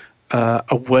teams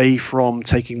away from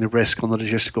taking the risk on the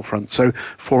logistical front. So,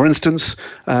 for instance,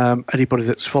 anybody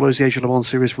that follows the Asian Le Mans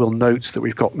Series will note that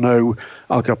we've got no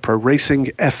Algarve Pro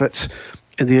Racing efforts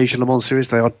in the Asian Le Mans Series.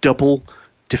 They are double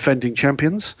defending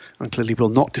champions and clearly will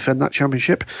not defend that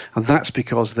championship. And that's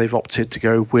because they've opted to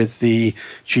go with the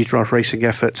G-Drive Racing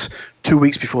efforts 2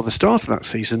 weeks before the start of that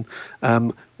season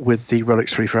with the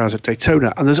Rolex 34 Hours at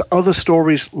Daytona. And there's other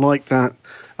stories like that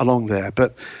along there.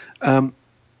 But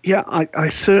I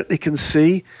certainly can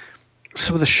see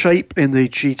some of the shape in the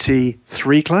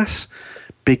GT3 class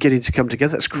beginning to come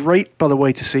together. It's great, by the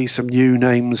way, to see some new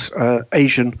names,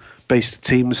 Asian-based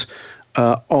teams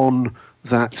on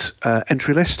that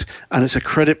entry list. And it's a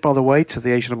credit, by the way, to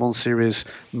the Asian Le Mans Series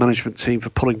management team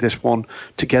for pulling this one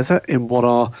together in what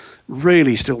are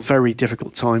really still very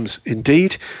difficult times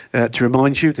indeed. To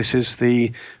remind you, this is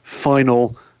the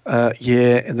final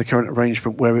year in the current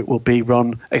arrangement where it will be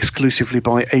run exclusively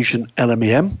by Asian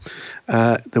LMEM.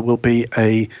 There will be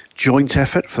a joint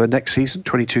effort for the next season,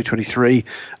 22-23,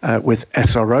 with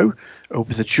SRO,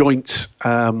 with a joint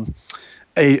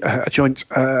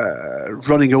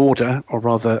running order, or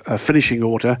rather a finishing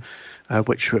order,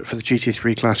 which for the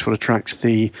GT3 class will attract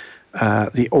the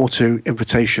Auto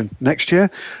Invitation next year.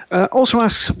 Also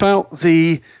asks about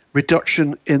the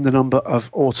reduction in the number of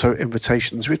auto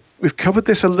invitations. We've covered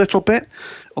this a little bit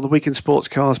on the Week in Sports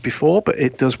Cars before, but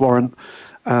it does warrant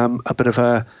a bit of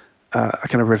a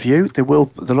kind of review. There will,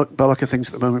 by look of things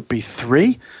at the moment, be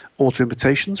 3 auto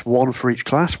invitations, 1 for each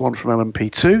class, 1 from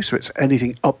LMP2, so it's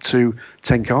anything up to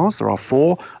 10 cars. There are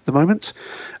 4 at the moment.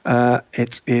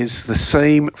 It is the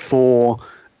same for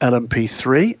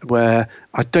LMP3, where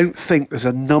I don't think there's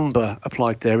a number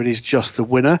applied there. It is just the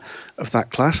winner of that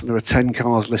class, and there are 10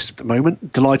 cars listed at the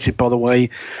moment. Delighted, by the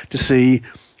way, to see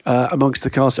amongst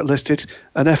the cars that are listed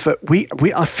an effort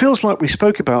I feels like we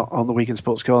spoke about on the Week in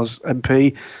Sports Cars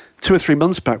MP 2 or 3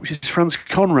 months back, which is Franz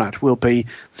Conrad will be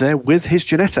there with his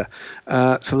Ginetta.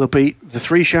 So there'll be the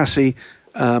 3 chassis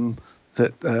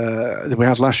that we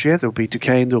had last year. There'll be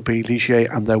Duquesne, there'll be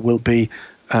Ligier, and there will be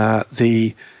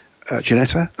the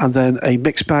Ginetta, and then a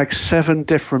mixed bag, 7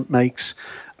 different makes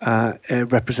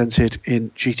represented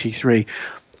in GT3.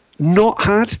 Not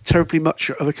had terribly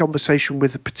much of a conversation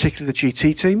with particularly the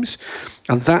GT teams,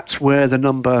 and that's where the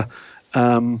number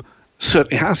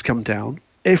certainly has come down.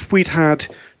 If we'd had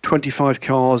 25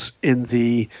 cars in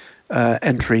the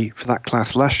entry for that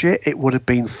class last year, it would have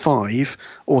been 5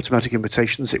 automatic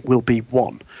invitations. It will be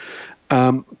 1.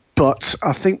 But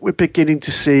I think we're beginning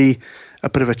to see a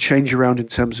bit of a change around in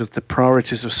terms of the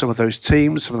priorities of some of those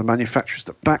teams, some of the manufacturers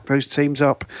that back those teams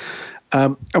up.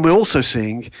 And we're also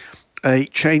seeing a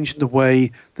change in the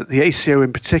way that the ACO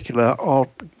in particular are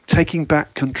taking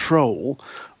back control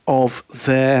of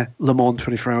their Le Mans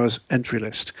 24 Hours entry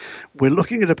list. We're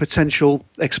looking at a potential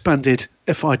expanded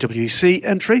FIWC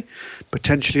entry,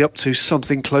 potentially up to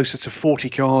something closer to 40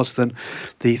 cars than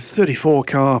the 34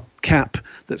 car cap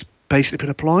that's basically been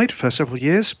applied for several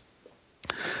years.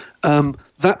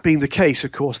 That being the case,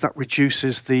 of course, that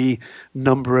reduces the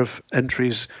number of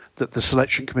entries that the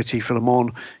selection committee for Le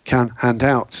Mans can hand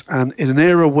out. And in an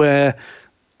era where,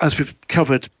 as we've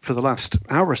covered for the last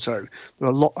hour or so, there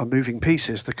are a lot of moving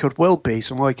pieces, there could well be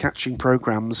some eye-catching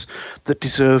programs that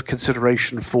deserve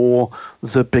consideration for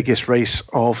the biggest race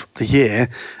of the year.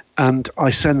 And I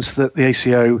sense that the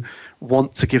ACO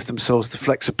want to give themselves the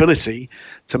flexibility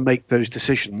to make those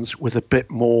decisions with a bit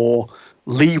more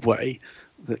leeway.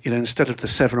 That, instead of the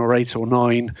 7 or 8 or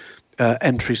 9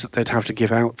 entries that they'd have to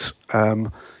give out,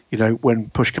 when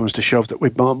push comes to shove, that we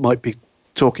might be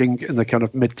talking in the kind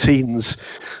of mid-teens.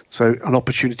 So an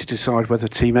opportunity to decide whether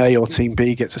Team A or Team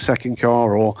B gets a second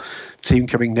car, or team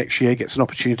coming next year gets an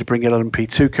opportunity to bring an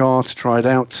LMP2 car to try it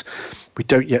out. We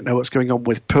don't yet know what's going on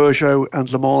with Peugeot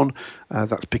and Le Mans.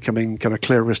 That's becoming kind of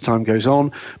clearer as time goes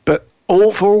on. But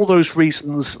for all those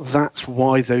reasons, that's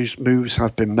why those moves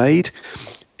have been made.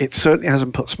 It certainly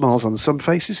hasn't put smiles on some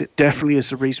faces. It definitely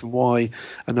is the reason why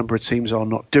a number of teams are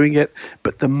not doing it.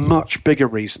 But the much bigger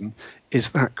reason is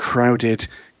that crowded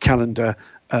calendar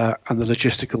and the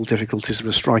logistical difficulties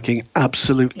of striking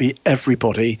absolutely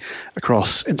everybody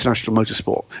across international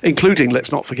motorsport, including,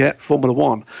 let's not forget, Formula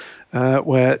One,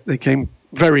 where they came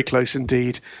very close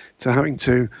indeed to having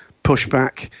to push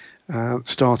back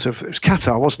start of, it was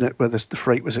Qatar, wasn't it, where the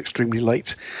freight was extremely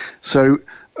late. So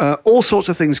all sorts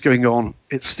of things going on.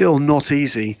 It's still not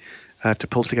easy to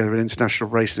pull together an international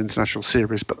race, an international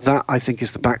series, but that, I think,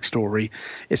 is the backstory.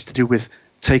 It's to do with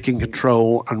taking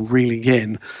control and reeling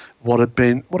in what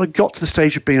had got to the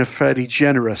stage of being a fairly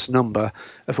generous number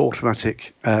of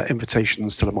automatic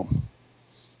invitations to Le Mans.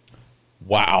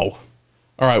 Wow.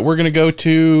 All right, we're going to go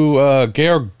to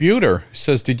Georg Buter, who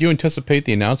says, did you anticipate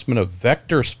the announcement of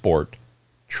Vector Sport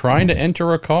trying to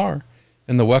enter a car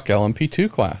in the WEC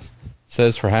LMP2 class?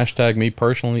 Says, for hashtag me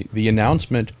personally, the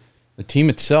announcement, the team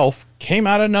itself came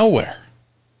out of nowhere.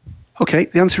 Okay,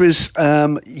 the answer is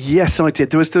yes, I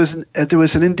did. There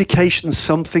was an indication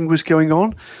something was going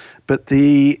on, but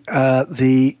the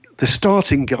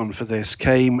starting gun for this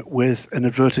came with an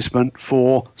advertisement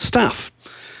for staff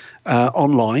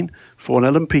online for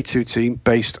an LMP2 team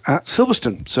based at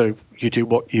Silverstone. So you do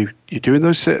what you do in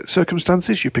those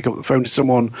circumstances. You pick up the phone to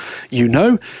someone you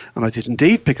know, and I did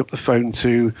indeed pick up the phone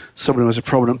to someone who has a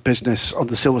prominent business on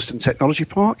the Silverstone Technology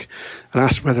Park and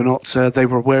asked whether or not they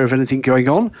were aware of anything going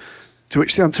on. To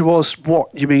which the answer was, what,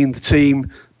 you mean the team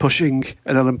pushing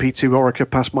an LMP2 Oreca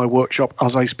past my workshop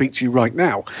as I speak to you right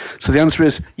now? So the answer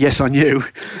is, yes, I knew.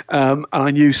 And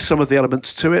I knew some of the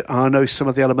elements to it. I know some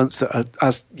of the elements that are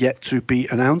as yet to be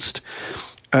announced.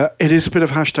 It is a bit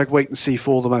of hashtag wait and see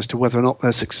for them as to whether or not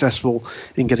they're successful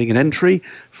in getting an entry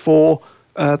for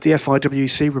the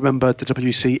FIWC. Remember, the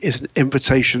WC is an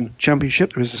invitation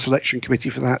championship. There is a selection committee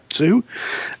for that too.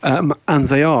 And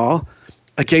they are,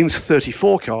 against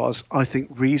 34 cars, I think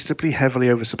reasonably heavily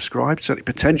oversubscribed, certainly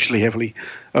potentially heavily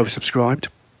oversubscribed.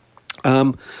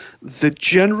 The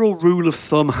general rule of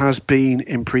thumb has been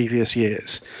in previous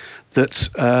years that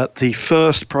the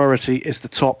first priority is the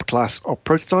top class of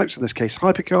prototypes, in this case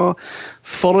Hypercar,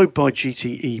 followed by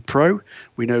GTE Pro.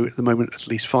 We know at the moment at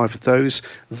least 5 of those,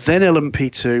 then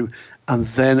LMP2, and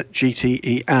then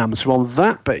GTE AM. So on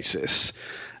that basis,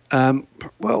 let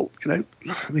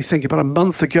me think, about a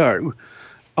month ago,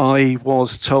 I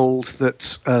was told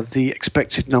that the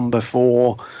expected number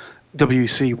for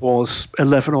WC was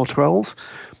 11 or 12.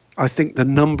 I think the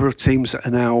number of teams that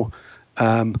are now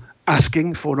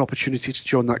asking for an opportunity to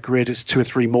join that grid is 2 or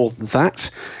 3 more than that.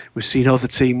 We've seen other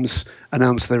teams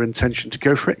announce their intention to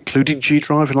go for it, including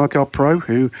G-Drive and Algarve Pro,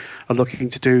 who are looking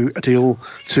to do a deal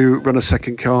to run a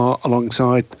second car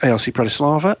alongside ARC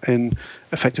Bratislava in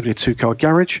effectively a 2-car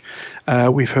garage.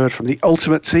 We've heard from the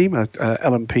Ultimate team,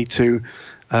 LMP2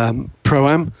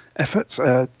 Pro-Am efforts,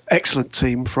 excellent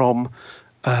team from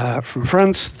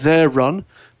France. They're run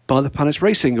by the Panis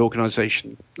Racing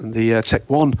organisation and the Tech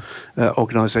One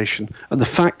organisation, and the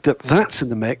fact that that's in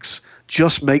the mix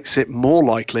just makes it more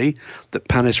likely that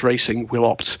Panis Racing will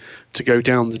opt to go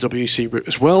down the WC route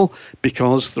as well,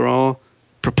 because there are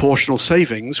proportional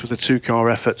savings with a 2-car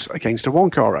effort against a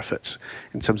 1-car effort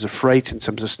in terms of freight, in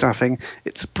terms of staffing.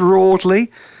 It's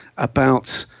broadly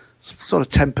about sort of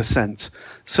 10%.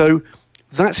 So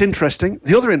that's interesting.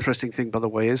 The other interesting thing, by the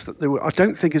way, is that I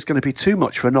don't think is going to be too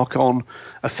much of a knock-on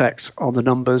effect on the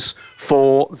numbers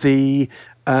for the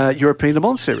European Le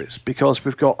Mans Series, because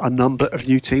we've got a number of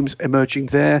new teams emerging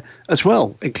there as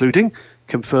well, including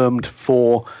confirmed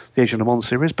for the Asian Le Mans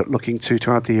Series, but looking to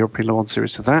add the European Le Mans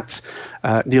Series to that.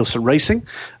 Nielsen Racing,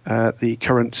 the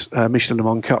current Michelin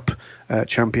Le Mans Cup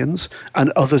champions, and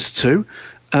others too.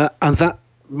 And that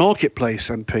marketplace,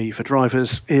 MP, for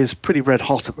drivers is pretty red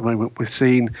hot at the moment. We've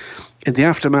seen in the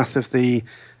aftermath of the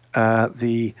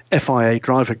FIA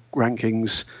driver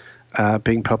rankings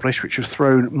being published, which have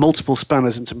thrown multiple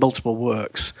spanners into multiple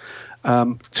works.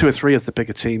 2 or 3 of the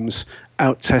bigger teams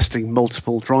out testing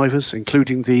multiple drivers,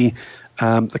 including the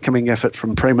coming effort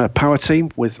from Prema Power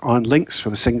Team with Iron Lynx for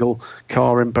the single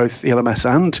car in both the LMS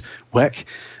and WEC.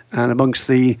 And amongst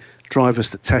the drivers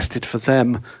that tested for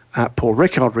them at Paul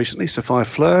Ricard recently, Sophia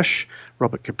Flörsch,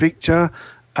 Robert Kubica,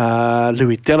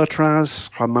 Louis Delatraz,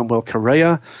 Juan Manuel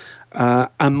Correa,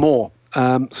 and more.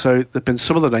 So there have been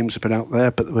some of the names have been out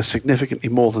there, but there were significantly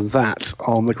more than that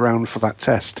on the ground for that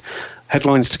test.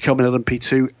 Headlines to come in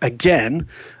LMP2 again,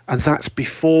 and that's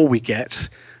before we get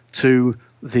to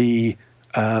the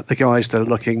guys that are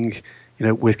looking,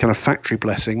 with kind of factory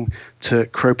blessing to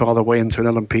crowbar their way into an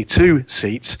LMP2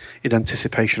 seat in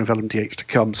anticipation of LMDH to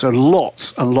come. So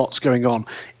lots and lots going on.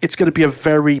 It's going to be a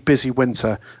very busy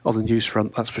winter on the news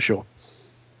front, that's for sure.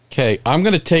 Okay, I'm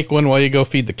going to take one while you go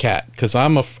feed the cat, because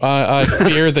I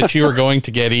fear that you are going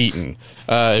to get eaten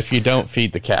if you don't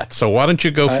feed the cat. So why don't you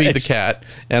go feed the cat,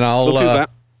 and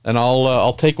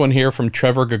I'll take one here from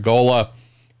Trevor Gagola,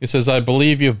 who says, I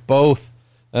believe you've both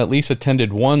at least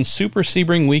attended one Super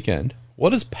Sebring weekend.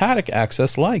 What is paddock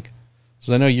access like?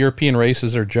 Because I know European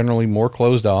races are generally more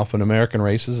closed off, and American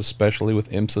races, especially with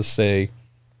IMSA, say,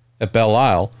 at Belle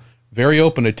Isle, very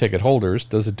open to ticket holders.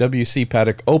 Does a WC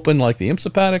paddock open like the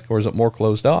IMSA paddock, or is it more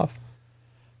closed off?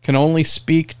 Can only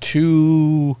speak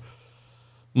to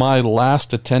my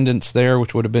last attendance there,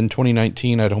 which would have been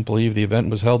 2019. I don't believe the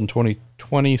event was held in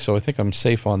 2020, so I think I'm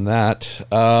safe on that.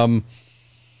 And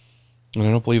I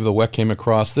don't believe the WEC came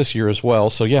across this year as well.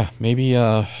 So yeah, maybe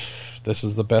this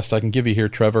is the best I can give you here,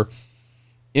 Trevor.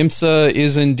 IMSA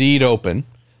is indeed open.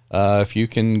 If you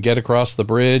can get across the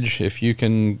bridge, if you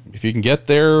can get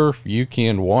there, you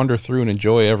can wander through and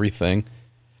enjoy everything.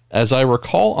 As I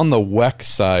recall, on the WEC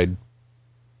side,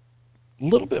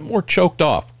 little bit more choked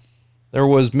off. There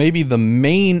was maybe the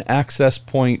main access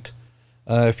point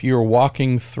if you were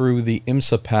walking through the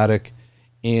IMSA paddock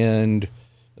and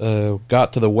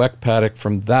got to the WEC paddock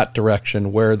from that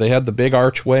direction, where they had the big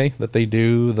archway that they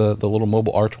do, the little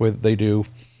mobile archway that they do,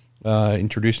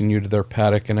 introducing you to their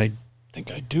paddock. And I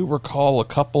think I do recall a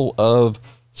couple of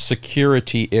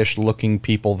security-ish looking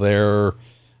people there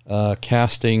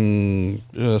casting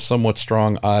somewhat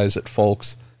strong eyes at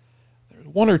folks. There's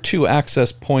one or two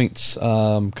access points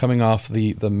coming off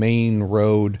the main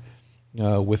road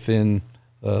within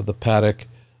the paddock,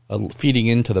 feeding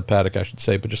into the paddock, I should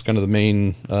say, but just kind of the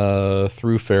main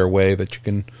throughfare way that you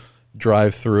can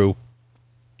drive through.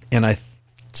 And I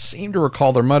seem to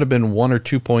recall there might have been one or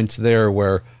 2 points there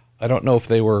where I don't know if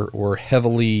they were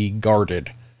heavily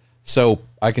guarded. So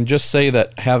I can just say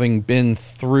that having been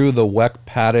through the WEC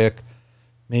paddock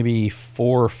maybe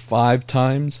 4 or 5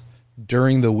 times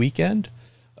during the weekend,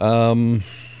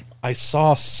 I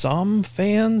saw some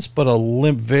fans, but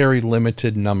a very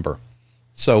limited number.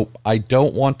 So I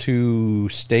don't want to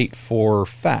state for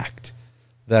fact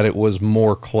that it was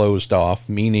more closed off,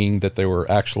 meaning that there were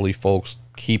actually folks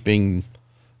keeping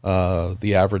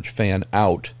the average fan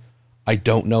out. I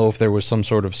don't know if there was some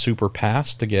sort of super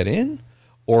pass to get in,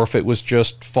 or if it was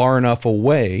just far enough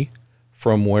away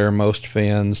from where most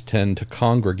fans tend to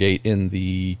congregate in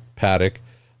the paddock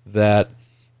that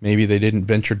maybe they didn't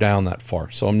venture down that far.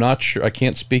 So I'm not sure. I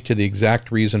can't speak to the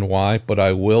exact reason why, but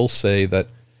I will say that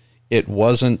it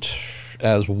wasn't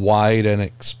as wide and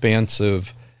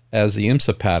expansive as the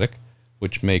IMSA paddock,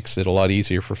 which makes it a lot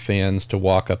easier for fans to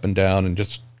walk up and down and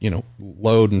just,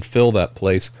 load and fill that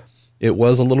place. It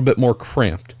was a little bit more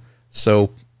cramped.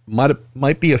 So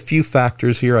might be a few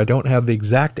factors here. I don't have the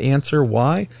exact answer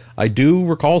why. I do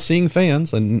recall seeing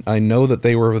fans, and I know that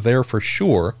they were there for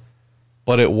sure,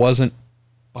 but it wasn't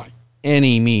by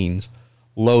any means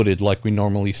loaded like we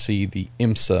normally see the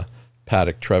IMSA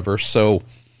paddock, Trevor. So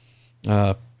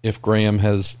if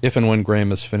and when Graham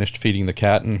has finished feeding the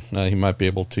cat, and he might be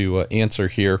able to answer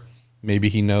here, maybe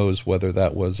he knows whether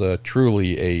that was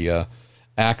truly a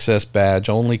access badge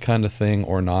only kind of thing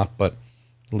or not, but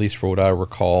at least for what I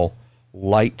recall,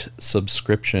 light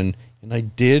subscription. And I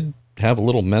did have a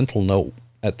little mental note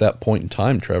at that point in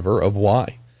time, Trevor, of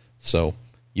why. So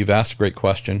you've asked a great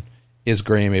question. Is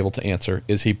Graham able to answer?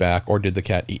 Is he back, or did the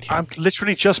cat eat him? I'm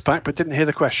literally just back, but didn't hear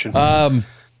the question.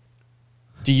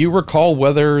 Do you recall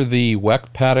whether the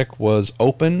WEC paddock was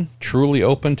open, truly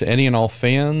open to any and all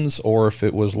fans, or if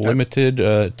it was limited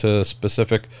to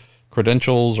specific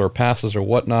credentials or passes or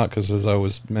whatnot? Because as I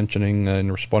was mentioning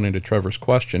in responding to Trevor's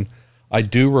question, I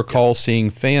do recall seeing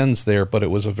fans there, but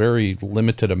it was a very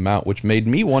limited amount, which made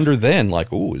me wonder then,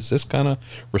 like, ooh, is this kind of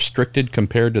restricted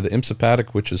compared to the IMSA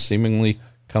paddock, which is seemingly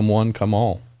come one, come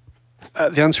all?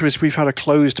 The answer is we've had a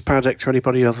closed paddock to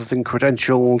anybody other than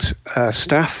credentialed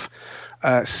staff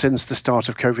since the start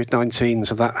of COVID-19,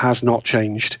 so that has not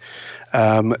changed.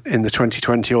 In the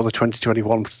 2020 or the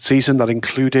 2021 season, that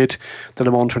included the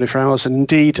Le Mans 24 Hours, and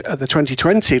indeed the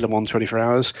 2020 Le Mans 24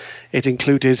 Hours, it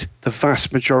included the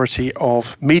vast majority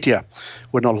of media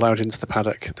were not allowed into the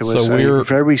paddock. There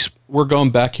was we're going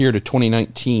back here to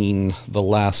 2019, the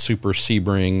last Super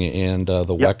Sebring and the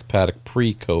WEC paddock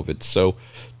pre-COVID. So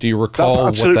do you recall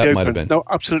what that might have been? No,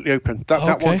 absolutely open.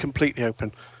 That one completely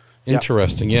open.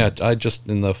 Interesting. Yeah, I just,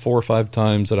 in the 4 or 5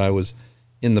 times that I was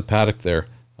in the paddock there,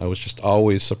 I was just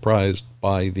always surprised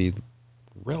by the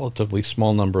relatively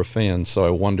small number of fans. So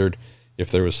I wondered if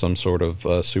there was some sort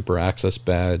of super access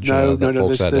badge that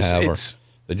folks had to have, or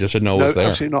they just didn't know it was there.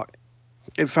 Absolutely not.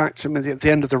 In fact, at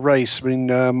the end of the race,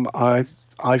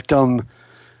 I've done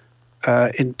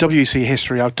in WEC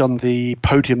history, I've done the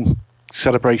podium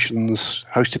celebrations,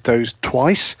 hosted those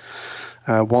twice.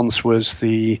 Once was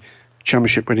the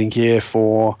championship winning year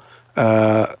for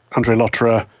Andre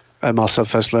Lotterer, Marcel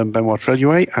Fesler and Benoit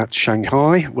Treluet at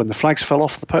Shanghai when the flags fell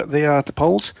off the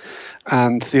poles.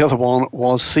 And the other one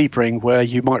was Sebring, where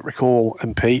you might recall,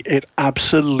 MP, it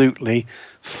absolutely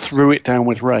threw it down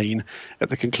with rain at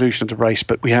the conclusion of the race.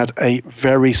 But we had a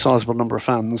very sizable number of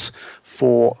fans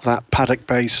for that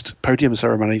paddock-based podium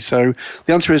ceremony. So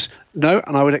the answer is no,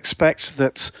 and I would expect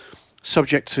that,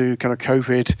 subject to kind of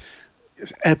COVID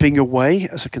ebbing away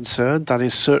as a concern, that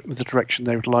is certainly the direction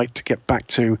they would like to get back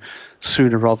to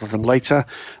sooner rather than later.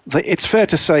 It's fair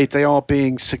to say they are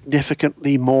being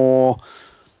significantly more,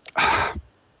 how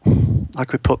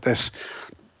could we put this?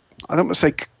 I don't want to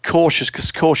say cautious,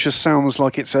 because cautious sounds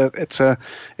like it's a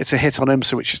hit on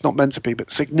IMSA, which it's not meant to be, but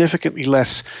significantly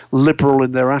less liberal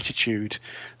in their attitude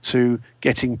to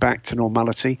getting back to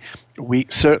normality. We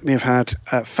certainly have had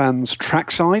fans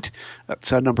trackside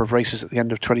at a number of races at the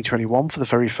end of 2021 for the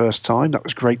very first time. That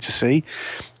was great to see.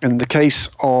 In the case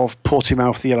of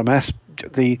Portimao, the LMS,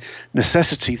 the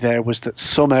necessity there was that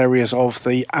some areas of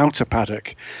the outer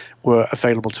paddock were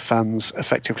available to fans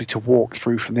effectively to walk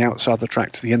through from the outside of the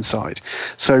track to the inside.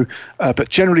 So, but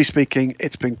generally speaking,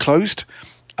 it's been closed,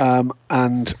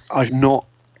 and I've not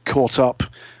caught up.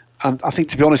 And I think,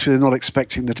 to be honest with you, they're not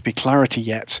expecting there to be clarity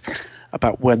yet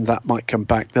about when that might come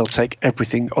back. They'll take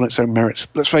everything on its own merits.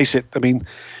 Let's face it, I mean,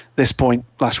 this point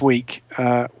last week,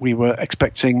 we were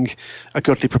expecting a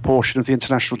goodly proportion of the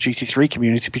international GT3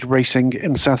 community to be racing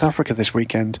in South Africa this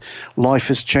weekend. Life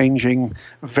is changing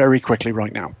very quickly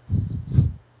right now.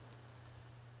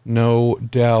 No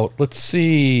doubt. Let's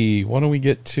see. Why don't we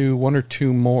get to one or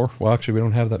two more? Well, actually, we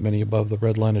don't have that many above the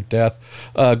red line of death.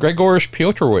 Gregorish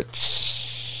Piotrowicz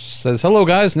says, hello,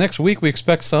 guys. Next week, we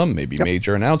expect some maybe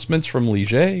major announcements from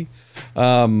Ligier.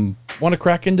 Want to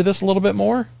crack into this a little bit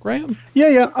more, Graham?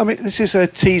 Yeah. I mean, this is a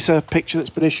teaser picture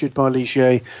that's been issued by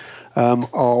Ligier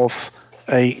of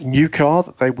a new car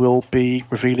that they will be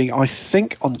revealing, I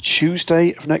think, on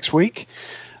Tuesday of next week.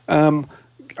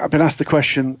 I've been asked the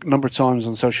question a number of times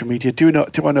on social media. Do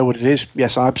I know what it is?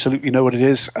 Yes, I absolutely know what it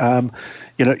is.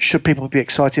 Should people be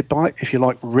excited by it? If you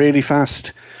like really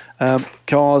fast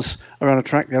cars around a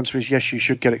track, the answer is yes, you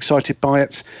should get excited by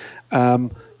it.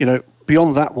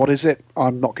 Beyond that, what is it?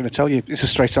 I'm not going to tell you. It's a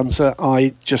straight answer.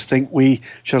 I just think we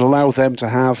should allow them to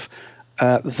have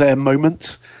their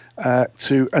moment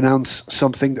to announce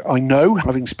something that I know,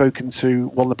 having spoken to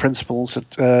one of the principals at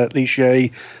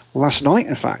Ligier last night,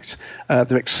 in fact,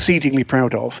 they're exceedingly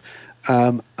proud of.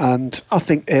 And I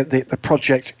think the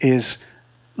project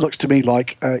looks to me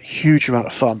like a huge amount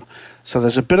of fun. So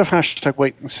there's a bit of hashtag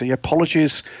wait and see.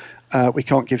 Apologies, we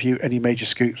can't give you any major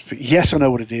scoops. But yes, I know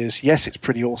what it is. Yes, it's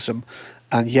pretty awesome.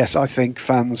 And yes, I think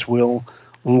fans will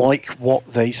like what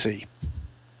they see.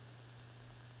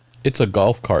 It's a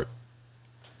golf cart.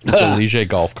 It's a Ligier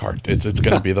golf cart. It's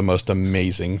going to be the most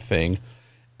amazing thing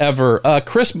ever.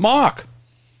 Chris Mock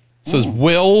says,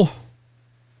 will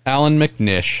Alan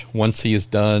McNish, once he is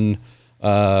done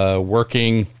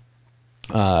working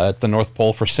at the North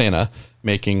Pole for Santa,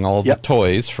 making all the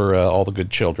toys for all the good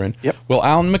children, will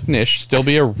Alan McNish still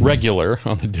be a regular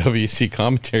on the WC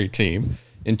commentary team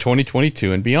in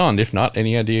 2022 and beyond? If not,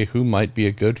 any idea who might be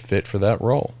a good fit for that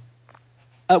role?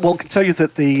 Well, I can tell you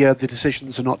that the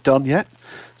decisions are not done yet.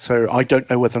 So I don't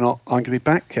know whether or not I'm going to be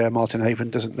back. Martin Haven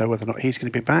doesn't know whether or not he's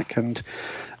going to be back. And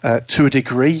to a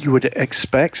degree, you would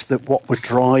expect that what would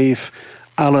drive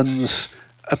Alan's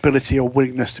ability or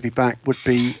willingness to be back would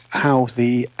be how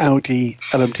the Audi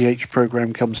LMDH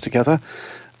program comes together.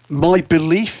 My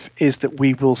belief is that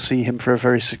we will see him for a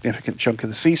very significant chunk of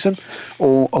the season,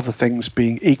 all other things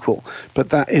being equal. But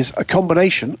that is a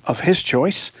combination of his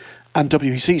choice and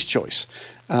WEC's choice.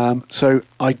 So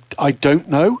I don't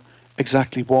know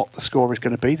exactly what the score is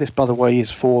going to be. This, by the way,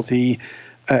 is for the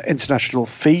international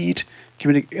feed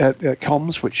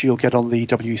comms, which you'll get on the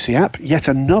WEC app. Yet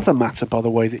another matter, by the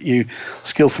way, that you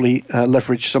skillfully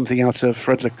leverage something out of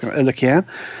Fred Leclerc,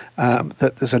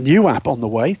 that there's a new app on the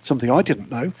way, something I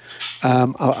didn't know.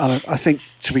 I think,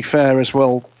 to be fair as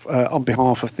well, on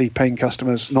behalf of the paying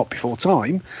customers, not before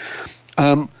time,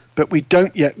 but we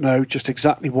don't yet know just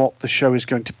exactly what the show is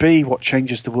going to be, what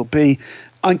changes there will be.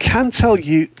 I can tell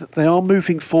you that they are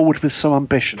moving forward with some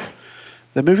ambition.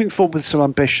 They're moving forward with some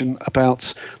ambition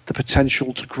about the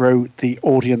potential to grow the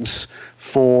audience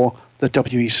for the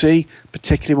WEC,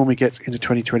 particularly when we get into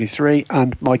 2023.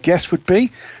 And my guess would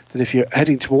be that if you're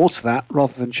heading towards that,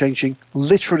 rather than changing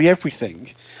literally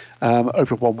everything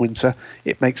over one winter,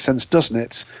 it makes sense, doesn't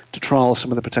it, to trial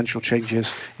some of the potential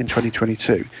changes in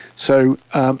 2022. So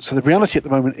the reality at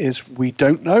the moment is we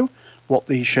don't know what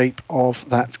the shape of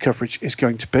that coverage is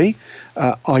going to be.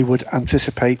 I would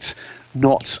anticipate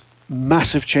not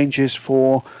massive changes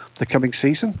for the coming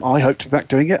season. I hope to be back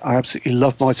doing it. I absolutely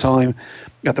love my time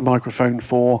at the microphone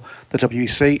for the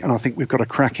WEC, and I think we've got a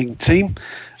cracking team.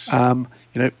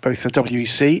 Both the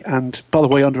WEC and, by the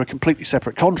way, under a completely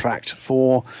separate contract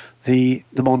for the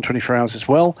Le Mans 24 Hours as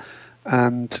well.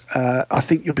 And I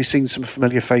think you'll be seeing some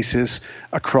familiar faces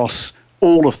across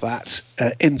all of that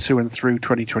into and through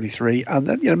 2023, and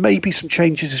then maybe some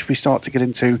changes as we start to get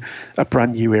into a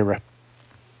brand new era.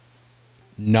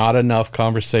 Not enough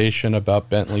conversation about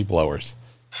Bentley blowers.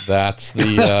 That's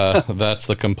the that's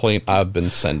the complaint I've been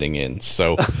sending in.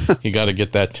 So you got to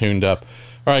get that tuned up.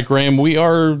 All right, Graham, we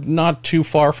are not too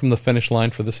far from the finish line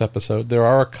for this episode. There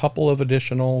are a couple of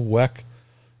additional WEC,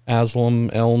 Aslam,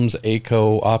 Elms,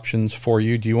 ACO options for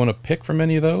you. Do you want to pick from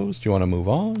any of those? Do you want to move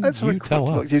on? You tell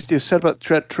us. You said about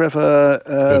Trevor.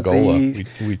 Gogola.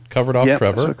 We covered off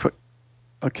Trevor.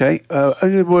 Okay.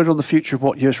 Only a word on the future of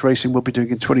what US Racing will be doing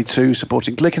in 22,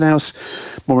 supporting Glickenhaus.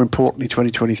 More importantly,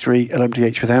 2023,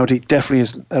 LMDH with Audi. Definitely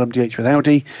is LMDH with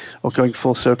Audi, or going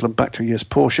full circle and back to US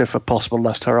Porsche for possible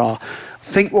last hurrah. I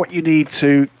think what you need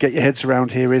to get your heads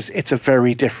around here is it's a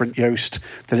very different Yost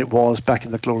than it was back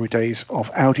in the glory days of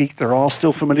Audi. There are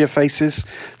still familiar faces,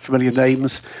 familiar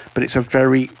names, but it's a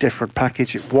very different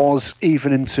package. It was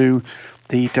even into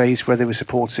the days where they were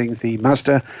supporting the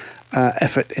Mazda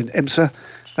effort in IMSA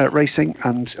racing,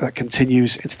 and that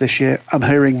continues into this year. I'm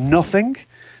hearing nothing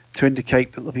to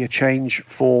indicate that there'll be a change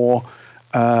for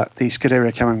the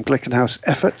Scuderia Cameron Glickenhaus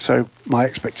effort, so my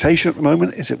expectation at the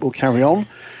moment is it will carry on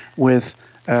with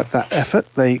that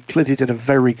effort. They clearly did a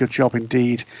very good job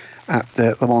indeed at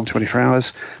the Le Mans 24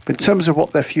 Hours, but in terms of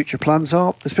what their future plans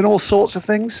are, there's been all sorts of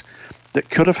things that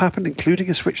could have happened, including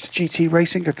a switch to GT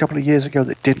racing a couple of years ago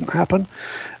that didn't happen,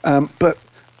 but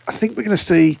I think we're going to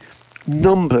see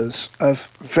numbers of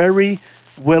very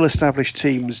well-established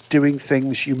teams doing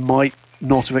things you might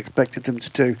not have expected them to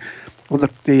do. Well,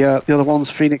 the other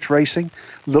ones, Phoenix Racing,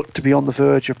 look to be on the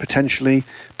verge of potentially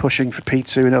pushing for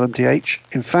P2 and LMDH.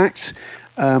 In fact,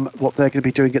 what they're going to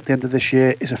be doing at the end of this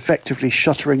year is effectively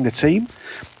shuttering the team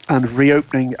and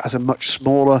reopening as a much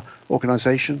smaller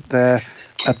organisation. Their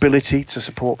ability to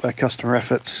support their customer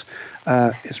efforts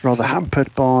is rather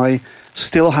hampered by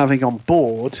still having on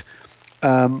board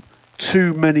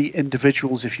too many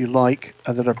individuals, if you like,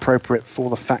 that are appropriate for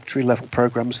the factory level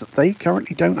programs that they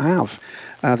currently don't have.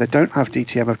 They don't have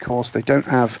DTM, of course. They don't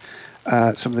have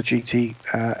some of the GT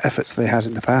efforts they had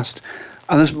in the past.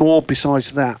 And there's more besides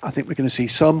that. I think we're going to see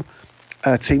some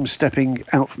teams stepping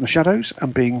out from the shadows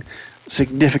and being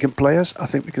significant players. I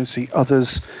think we're going to see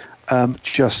others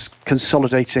just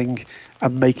consolidating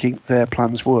and making their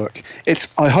plans work. It's,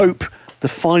 I hope, the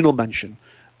final mention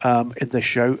in this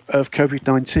show of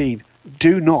COVID-19.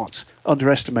 Do not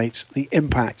underestimate the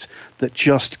impact that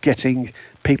just getting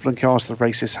people and cars to the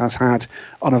races has had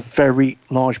on a very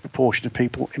large proportion of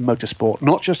people in motorsport,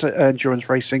 not just endurance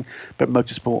racing, but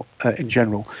motorsport in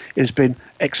general. It has been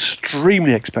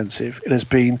extremely expensive. It has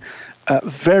been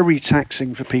very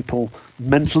taxing for people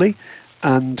mentally.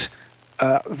 And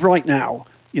right now,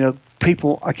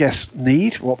 people, I guess,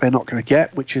 need what they're not going to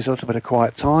get, which is a little bit of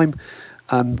quiet time.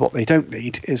 And what they don't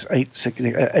need is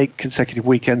 8 consecutive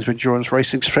weekends of endurance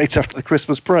racing straight after the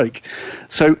Christmas break.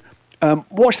 So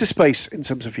watch this space in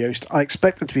terms of Yost. I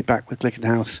expect them to be back with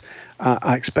Glickenhaus.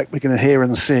 I expect we're going to hear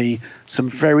and see some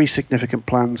very significant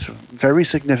plans, very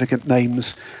significant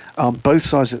names on both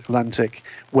sides of the Atlantic,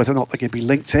 whether or not they're going to be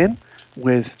linked in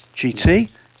with GT,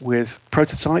 with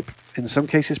Prototype, in some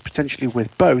cases potentially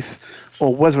with both,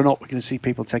 or whether or not we're going to see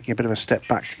people taking a bit of a step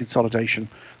back to consolidation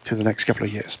through the next couple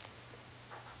of years.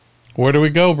 Where do we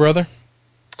go, brother?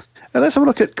 Let's have a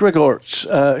look at Gregor,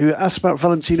 who asked about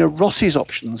Valentino Rossi's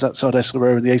options outside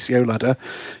Estoril in the ACO ladder.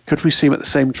 Could we see him at the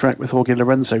same track with Jorge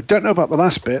Lorenzo? Don't know about the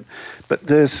last bit, but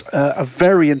there's a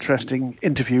very interesting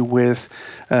interview with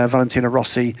Valentino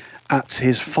Rossi at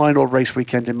his final race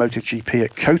weekend in MotoGP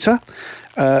at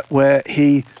COTA, where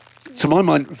he, to my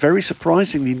mind, very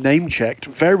surprisingly name-checked,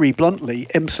 very bluntly,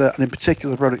 IMSA and in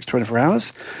particular Rolex 24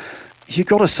 Hours. You've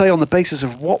got to say, on the basis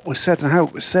of what was said and how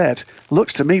it was said,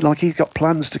 looks to me like he's got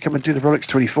plans to come and do the Rolex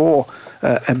 24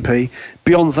 MP.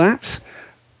 Beyond that,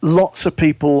 lots of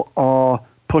people are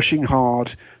pushing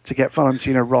hard to get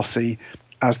Valentino Rossi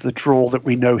as the draw that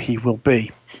we know he will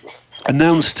be.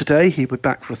 Announced today, he will be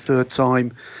back for a third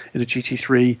time in a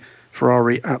GT3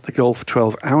 Ferrari at the Gulf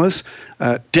 12 Hours.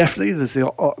 Definitely, there's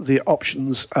the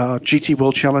options GT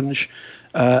World Challenge,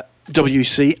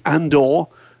 WC, and/or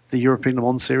the European Le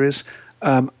Mans Series.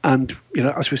 And,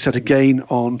 as we said again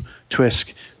on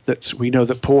Twisk, that we know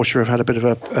that Porsche have had a bit of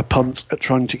a punt at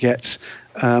trying to get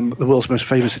the world's most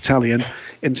famous Italian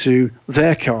into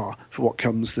their car for what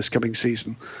comes this coming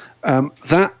season.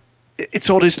 It's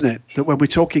odd, isn't it, that when we're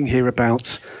talking here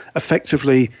about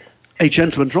effectively a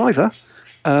gentleman driver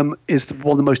is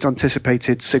one of the most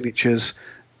anticipated signatures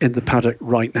in the paddock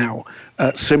right now,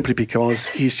 simply because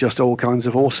he's just all kinds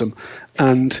of awesome.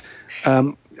 And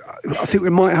I think we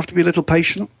might have to be a little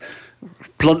patient,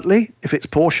 bluntly, if it's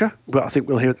Porsche, but I think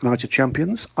we'll hear at the Night of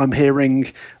Champions. I'm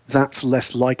hearing that's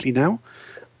less likely now.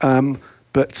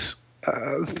 But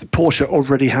Porsche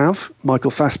already have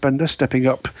Michael Fassbender stepping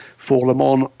up for Le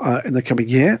Mans in the coming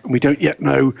year, and we don't yet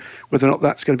know whether or not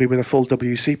that's going to be with a full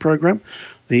WC program.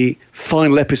 The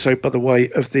final episode, by the way,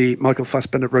 of the Michael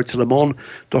Fassbender Road to Le Mans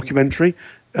documentary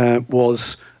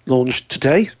was launched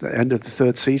today, the end of the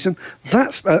third season.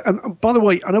 That's and by the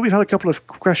way, I know we've had a couple of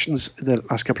questions in the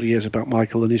last couple of years about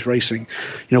Michael and his racing.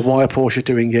 Why are Porsche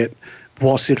doing it?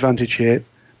 What's the advantage here?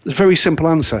 There's a very simple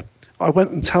answer. I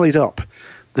went and tallied up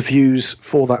the views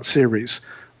for that series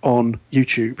on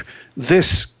YouTube.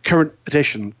 This current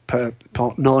edition, per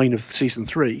part 9 of season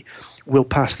 3, will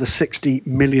pass the 60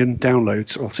 million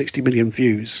downloads or 60 million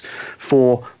views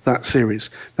for that series.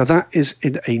 Now, that is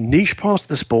in a niche part of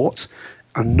the sport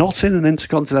and not in an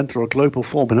intercontinental or global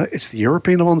formula. It's the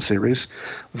European Le Mans series.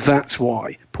 That's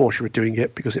why Porsche are doing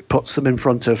it, because it puts them in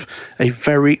front of a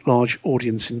very large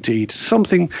audience indeed.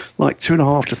 Something like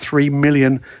 2.5 to 3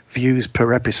 million views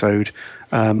per episode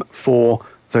for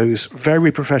those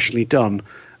very professionally done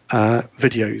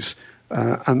videos.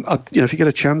 And if you get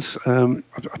a chance, I've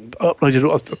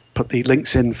put the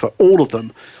links in for all of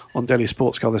them on Daily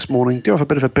Sports Car this morning. Do have a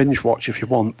bit of a binge watch if you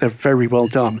want. They're very well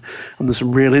done, and there's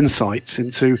some real insights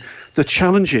into the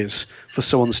challenges for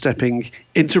someone stepping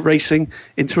into racing,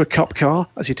 into a cup car,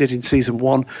 as he did in season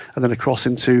 1, and then across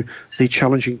into the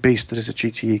challenging beast that is a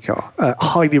GTE car.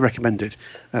 Highly recommended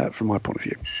from my point of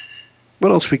view.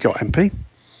 What else we got, MP?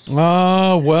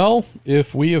 Well,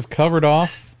 if we have covered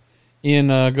off in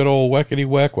good old wackety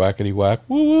whack,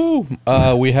 woo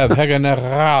woo, we have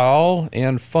Hegeneral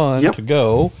and fun to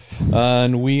go,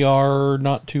 and we are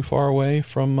not too far away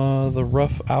from the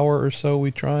rough hour or so we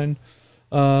try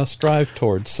and strive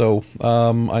towards. So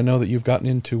I know that you've gotten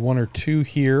into one or two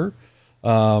here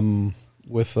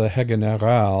with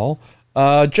Hegeneral.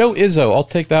 Joe Izzo, I'll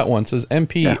take that one. Says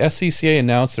MP, SCCA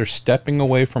announced they're stepping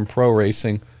away from pro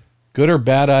racing. Good or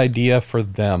bad idea for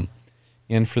them?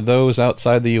 And for those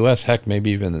outside the U.S., heck, maybe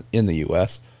even in the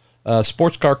U.S.,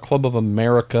 Sports Car Club of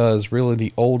America is really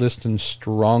the oldest and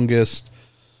strongest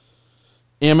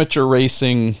amateur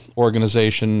racing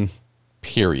organization,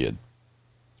 period.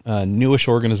 Newish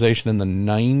organization in the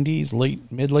 90s,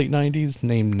 mid-late 90s,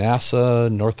 named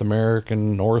NASA, North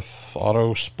American North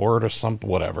Auto Sport or something,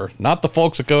 whatever. Not the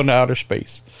folks that go into outer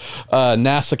space.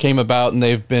 NASA came about, and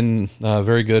they've been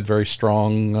very good, very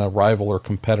strong rival or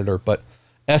competitor, but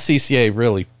SCCA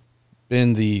really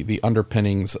been the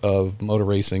underpinnings of motor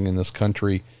racing in this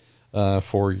country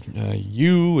for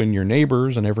you and your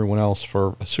neighbors and everyone else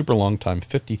for a super long time,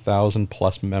 50,000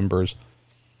 plus members.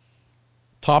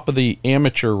 Top of the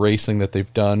amateur racing that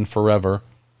they've done forever.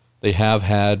 They have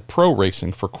had pro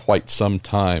racing for quite some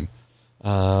time.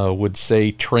 Would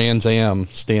say Trans Am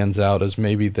stands out as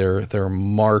maybe their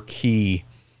marquee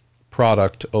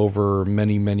product over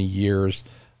many, many years.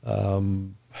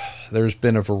 There's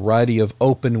been a variety of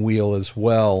open wheel as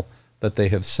well that they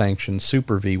have sanctioned.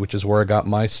 Super V, which is where I got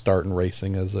my start in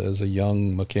racing as a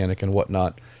young mechanic and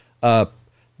whatnot.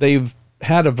 They've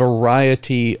had a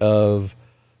variety of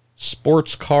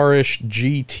sports car-ish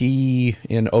GT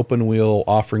and open wheel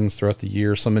offerings throughout the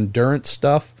year. Some endurance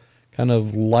stuff, kind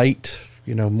of light,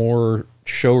 more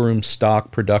showroom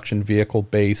stock production vehicle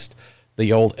based.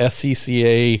 The old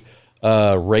SCCA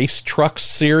race trucks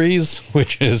series,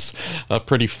 which is a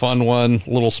pretty fun one.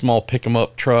 Little small pick 'em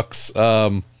up trucks.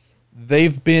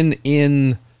 They've been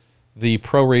in the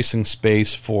pro racing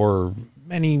space for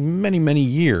many, many, many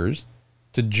years.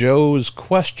 To Joe's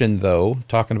question, though,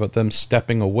 talking about them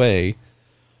stepping away,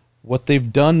 what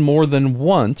they've done more than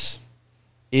once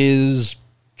is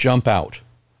jump out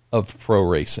of pro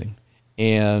racing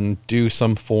and do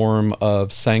some form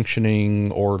of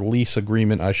sanctioning or lease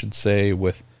agreement, I should say,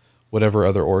 with whatever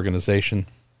other organization.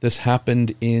 This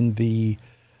happened in the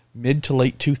mid to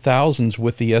late 2000s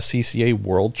with the SCCA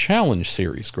World Challenge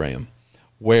Series, Graham,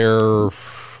 where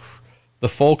the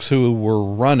folks who were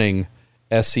running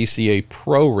SCCA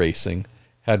Pro Racing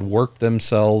had worked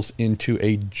themselves into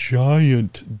a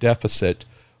giant deficit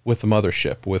with the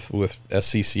mothership, with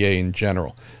SCCA in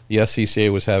general. The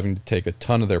SCCA was having to take a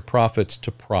ton of their profits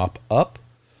to prop up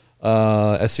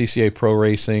SCCA Pro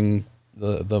Racing.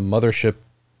 The mothership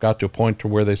got to a point to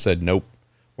where they said, nope,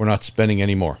 we're not spending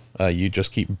any more. You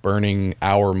just keep burning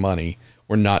our money.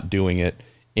 We're not doing it.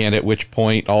 And at which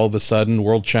point, all of a sudden,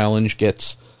 World Challenge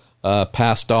gets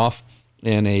passed off,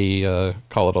 and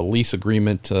call it a lease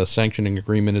agreement, sanctioning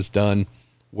agreement is done,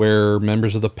 where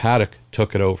members of the paddock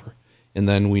took it over. And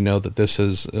then we know that this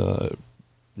is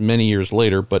many years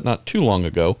later, but not too long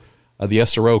ago, the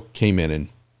SRO came in and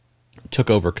took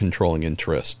over controlling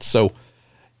interest. So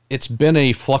it's been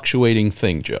a fluctuating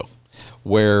thing, Joe,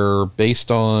 where based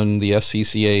on the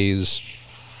SCCA's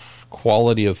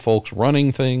quality of folks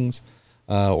running things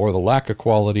or the lack of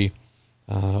quality.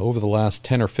 Over the last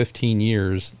 10 or 15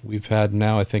 years, we've had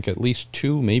now, I think, at least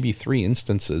 2, maybe 3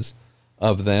 instances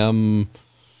of them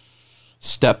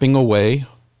stepping away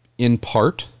in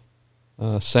part,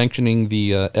 sanctioning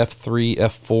the F3,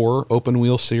 F4 open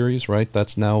wheel series, right?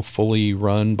 That's now fully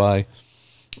run by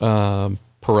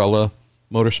Parella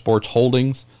Motorsports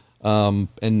Holdings.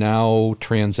 And now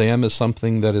Trans Am is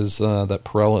something that is that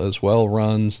Parella as well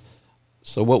runs.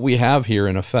 So what we have here,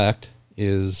 in effect,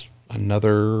 is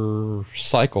another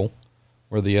cycle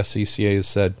where the SCCA has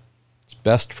said it's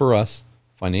best for us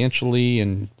financially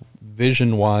and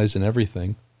vision-wise and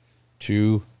everything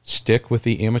to stick with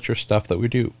the amateur stuff that we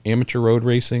do. Amateur road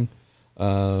racing,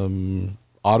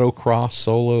 autocross,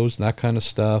 solos, and that kind of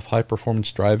stuff,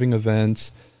 high-performance driving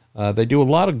events. They do a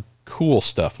lot of cool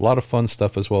stuff, a lot of fun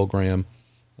stuff as well, Graham.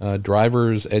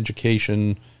 Drivers,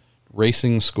 education,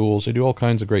 racing schools, they do all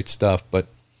kinds of great stuff, but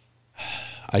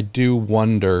I do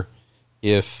wonder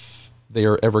if they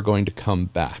are ever going to come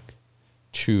back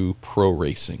to pro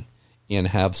racing and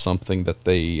have something that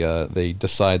they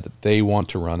decide that they want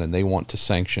to run and they want to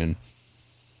sanction.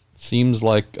 Seems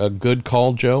like a good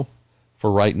call, Joe,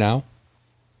 for right now.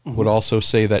 Mm-hmm. Would also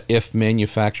say that if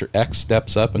manufacturer X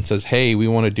steps up and says, hey, we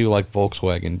want to do like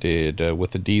Volkswagen did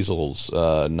with the diesels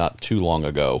not too long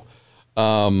ago,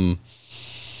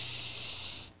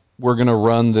 we're going to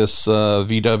run this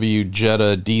VW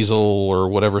Jetta diesel or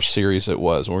whatever series it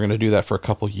was. We're going to do that for a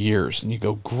couple years. And you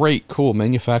go, great, cool,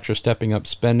 manufacturer stepping up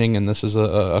spending, and this is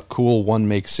a cool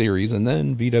one-make series. And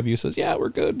then VW says, yeah, we're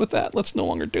good with that. Let's no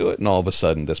longer do it. And all of a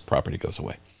sudden, this property goes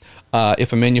away.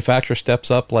 If a manufacturer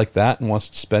steps up like that and wants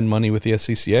to spend money with the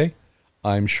SCCA,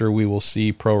 I'm sure we will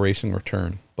see pro racing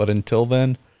return. But until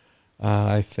then,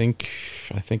 I think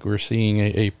we're seeing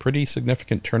a pretty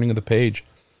significant turning of the page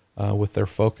with their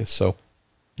focus. So,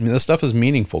 I mean, this stuff is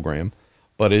meaningful, Graham,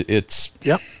 but it's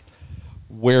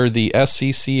where the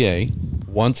SCCA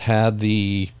once had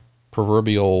the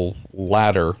proverbial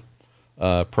ladder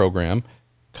program,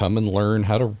 come and learn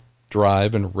how to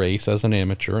drive and race as an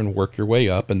amateur and work your way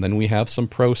up, and then we have some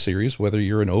pro series, whether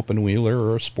you're an open wheeler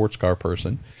or a sports car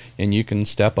person, and you can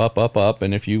step up,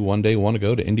 and if you one day want to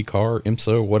go to IndyCar,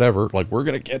 IMSA, or whatever, like, we're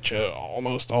going to get you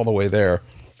almost all the way there.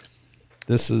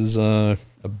 This is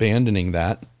abandoning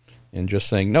that and just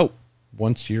saying, nope,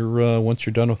 once you're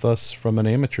done with us from an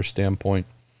amateur standpoint,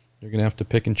 you're going to have to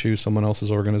pick and choose someone else's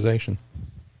organization.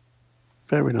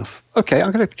 Fair enough. Okay,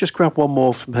 I'm going to just grab one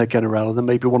more from Herr General and then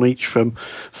maybe one each from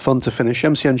Fun to Finish.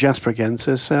 MCN Jasper again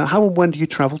says, how and when do you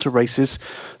travel to races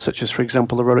such as, for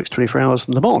example, the Rolex 24 Hours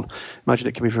and Le Mans? Imagine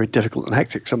it can be very difficult and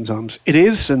hectic sometimes. It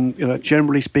is, and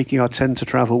generally speaking, I tend to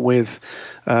travel with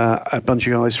a bunch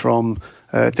of guys from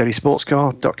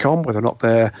dailysportscar.com, whether or not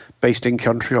they're based in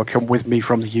country or come with me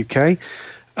from the UK.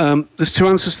 There's 2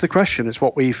 answers to the question. It's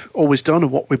what we've always done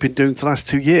and what we've been doing for the last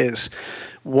 2 years.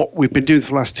 What we've been doing for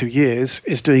the last 2 years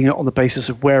is doing it on the basis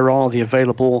of where are the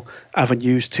available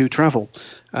avenues to travel.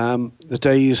 The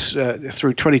days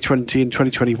through 2020 and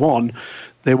 2021,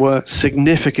 there were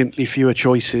significantly fewer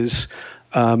choices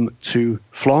to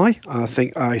fly. I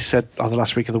think I said either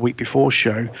last week or the week before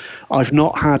show, I've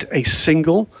not had a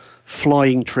single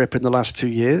flying trip in the last 2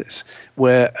 years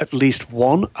where at least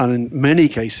one, and in many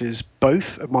cases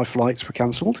both, of my flights were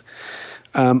cancelled.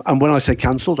 And when I say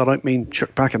cancelled, I don't mean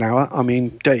chuck back an hour, I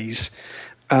mean days.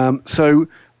 So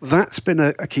that's been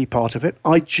a key part of it.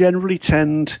 I generally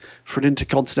tend, for an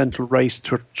intercontinental race,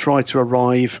 to try to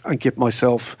arrive and give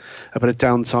myself a bit of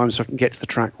downtime so I can get to the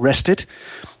track rested.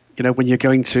 When you're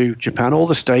going to Japan or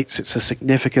the States, it's a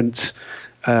significant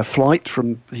flight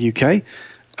from the UK.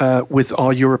 With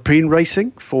our European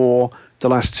racing for the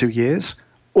last 2 years,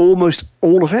 almost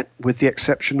all of it, with the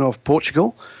exception of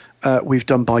Portugal, we've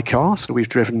done by car. So we've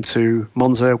driven to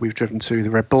Monza, we've driven to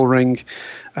the Red Bull Ring,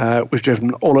 we've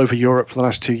driven all over Europe for the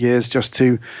last 2 years just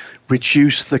to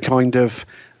reduce the kind of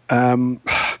the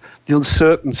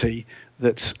uncertainty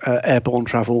that airborne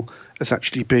travel has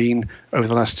actually been over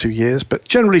the last 2 years. But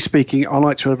generally speaking, I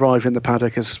like to arrive in the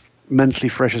paddock as mentally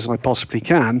fresh as I possibly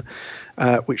can,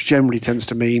 which generally tends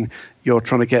to mean you're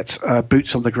trying to get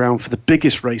boots on the ground for the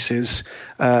biggest races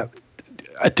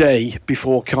a day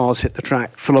before cars hit the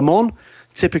track. For Le Mans,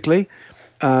 typically,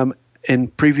 in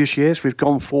previous years, we've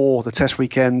gone for the test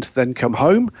weekend, then come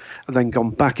home, and then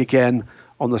gone back again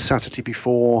on the Saturday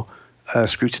before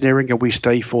scrutineering, and we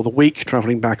stay for the week,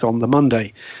 travelling back on the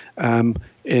Monday.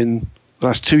 In the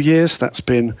last 2 years, that's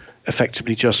been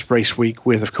effectively just race week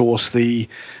with, of course, the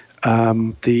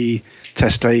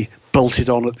test day bolted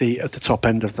on at the top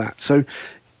end of that. So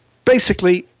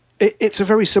basically, it's a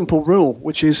very simple rule,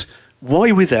 which is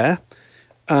why we're there,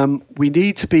 we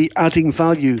need to be adding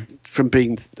value from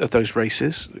being at those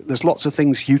races. There's lots of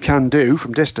things you can do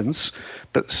from distance,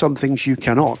 but some things you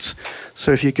cannot.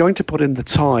 So if you're going to put in the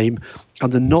time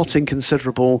and the not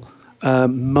inconsiderable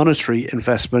monetary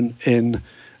investment in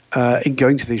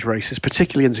going to these races,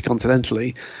 particularly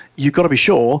intercontinentally, you've got to be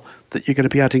sure that you're going to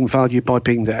be adding value by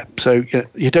being there. So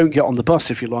you don't get on the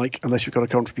bus, if you like, unless you've got a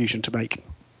contribution to make.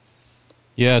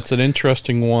 Yeah, it's an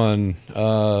interesting one,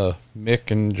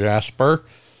 Mick and Jasper.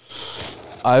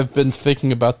 I've been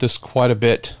thinking about this quite a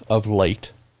bit of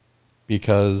late,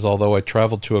 because although I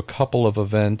traveled to a couple of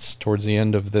events towards the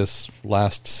end of this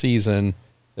last season,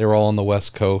 they were all on the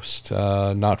West Coast,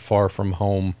 not far from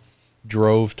home.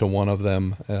 Drove to one of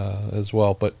them as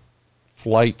well, but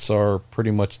flights are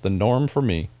pretty much the norm for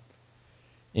me.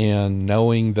 And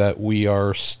knowing that we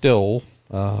are still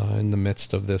in the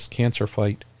midst of this cancer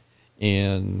fight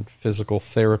and physical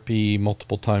therapy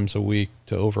multiple times a week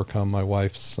to overcome my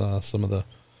wife's some of the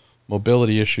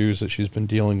mobility issues that she's been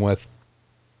dealing with,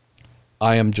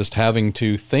 I am just having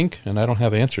to think, and I don't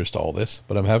have answers to all this,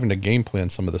 but I'm having to game plan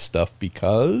some of the stuff,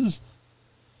 because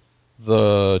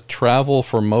the travel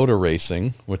for motor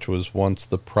racing, which was once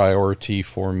the priority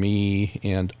for me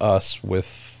and us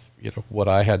with what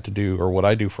I had to do or what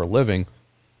I do for a living,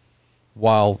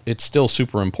 while it's still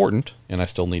super important and I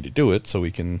still need to do it so we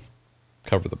can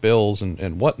cover the bills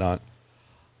and whatnot,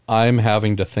 I'm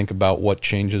having to think about what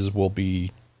changes will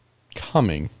be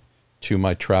coming to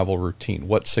my travel routine.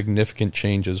 What significant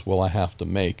changes will I have to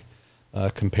make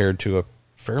compared to a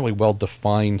fairly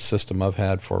well-defined system I've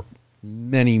had for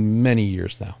many, many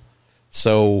years now.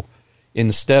 So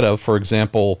instead of, for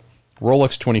example,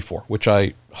 Rolex 24, which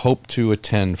I hope to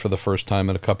attend for the first time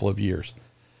in a couple of years,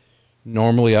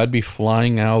 normally I'd be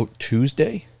flying out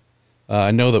Tuesday. I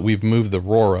know that we've moved the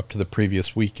Roar up to the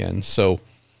previous weekend. So,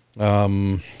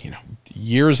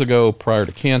 years ago, prior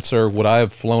to cancer, would I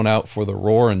have flown out for the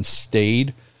Roar and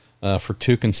stayed for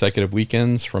 2 consecutive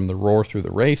weekends from the Roar through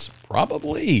the race?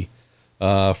 Probably.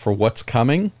 For what's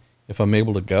coming, if I'm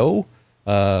able to go,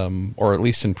 or at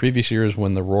least in previous years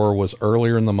when the Roar was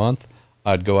earlier in the month,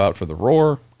 I'd go out for the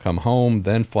Roar, come home,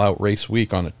 then fly out race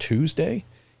week on a Tuesday,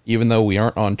 even though we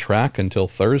aren't on track until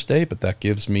Thursday, but that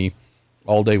gives me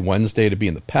all day Wednesday to be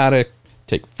in the paddock,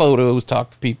 take photos,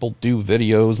 talk to people, do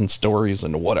videos and stories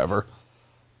and whatever.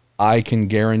 I can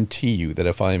guarantee you that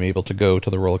if I am able to go to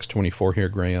the Rolex 24 here,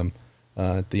 Graham,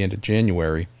 at the end of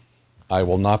January, I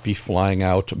will not be flying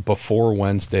out before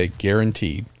Wednesday,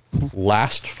 guaranteed.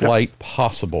 Last flight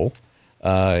possible,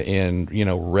 and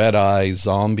red eye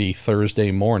zombie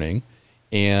Thursday morning.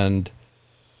 And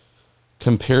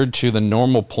compared to the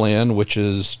normal plan, which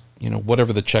is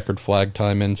whatever the checkered flag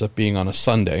time ends up being on a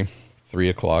Sunday, 3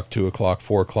 o'clock, 2 o'clock,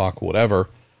 4 o'clock, whatever,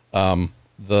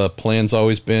 the plan's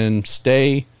always been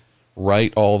stay,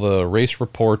 write all the race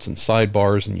reports and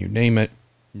sidebars and you name it.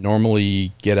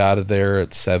 Normally get out of there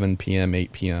at 7 p.m.,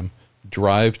 8 p.m.,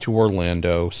 drive to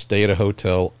Orlando, stay at a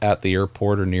hotel at the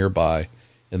airport or nearby,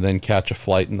 and then catch a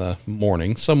flight in the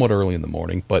morning, somewhat early in the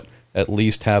morning, but at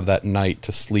least have that night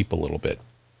to sleep a little bit.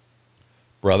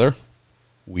 Brother,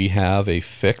 we have a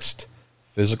fixed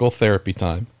physical therapy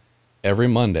time every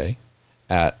Monday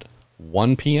at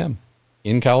 1 p.m.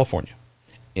 in California.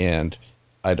 And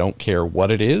I don't care what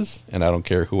it is, and I don't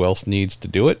care who else needs to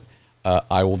do it.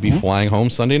 I will be flying home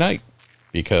Sunday night,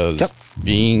 because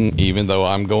even though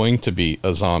I'm going to be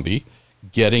a zombie,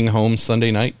 getting home Sunday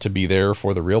night to be there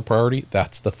for the real priority,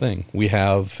 that's the thing. We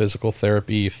have physical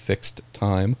therapy fixed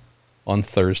time on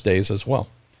Thursdays as well.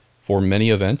 For many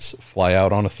events, fly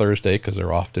out on a Thursday because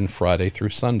they're often Friday through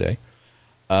Sunday.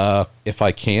 If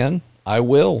I can, I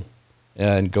will,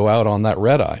 and go out on that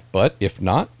red eye. But if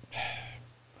not,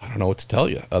 I don't know what to tell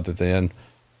you other than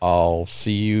I'll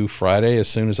see you Friday as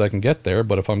soon as I can get there.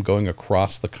 But if I'm going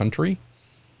across the country,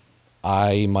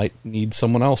 I might need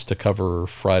someone else to cover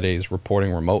Friday's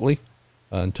reporting remotely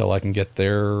until I can get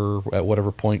there at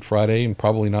whatever point Friday, and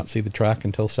probably not see the track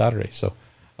until Saturday. So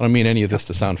I don't mean any of this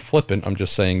to sound flippant. I'm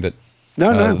just saying that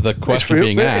the question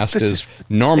being asked is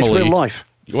normally, it's real life.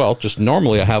 Well, just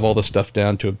normally I have all this stuff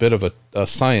down to a bit of a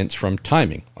science from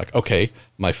timing. Like, okay,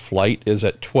 my flight is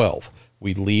at 12.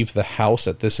 We leave the house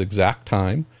at this exact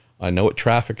time. I know what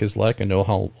traffic is like. I know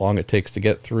how long it takes to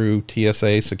get through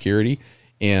TSA security.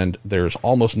 And there's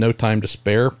almost no time to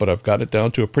spare, but I've got it down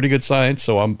to a pretty good science,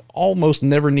 so I'm almost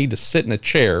never need to sit in a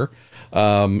chair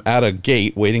at a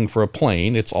gate waiting for a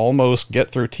plane. It's almost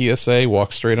get through TSA,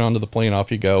 walk straight onto the plane,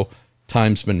 off you go.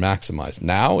 Time's been maximized.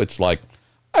 Now it's like,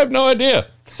 I have no idea.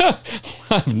 I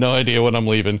have no idea when I'm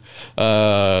leaving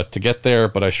to get there,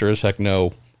 but I sure as heck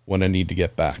know when I need to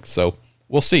get back. So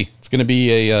we'll see. It's going to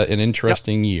be an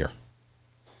interesting year.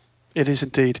 It is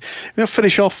indeed. We'll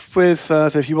finish off with,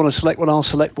 if you want to select one, I'll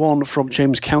select one from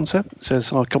James Counter. It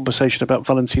says, our conversation about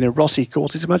Valentino Rossi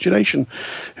caught his imagination.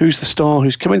 Who's the star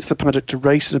who's come into the paddock to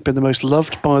race and have been the most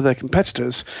loved by their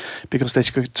competitors because they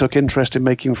took interest in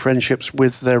making friendships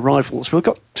with their rivals? We've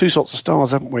got two sorts of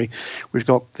stars, haven't we? We've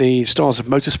got the stars of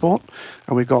motorsport,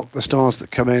 and we've got the stars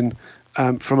that come in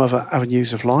from other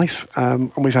avenues of life,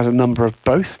 and we've had a number of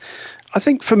both. I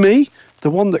think for me, the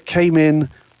one that came in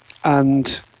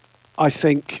and I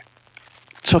think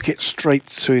took it straight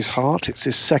to his heart. It's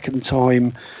his second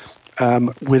time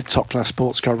with top class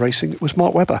sports car racing. It was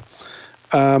Mark Webber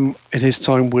in his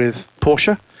time with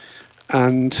Porsche,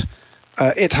 and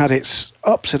it had its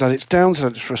ups, it had its downs, it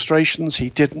had its frustrations. He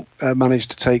didn't manage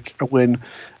to take a win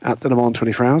at the Le Mans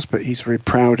 24 Hours, but he's very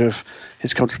proud of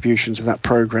his contributions to that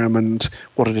program and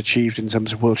what it achieved in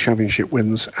terms of World Championship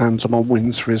wins and Le Mans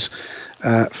wins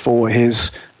for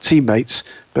his teammates.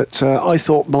 But I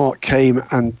thought Mark came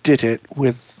and did it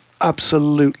with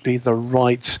absolutely the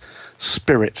right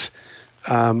spirit.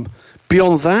 Beyond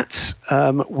that,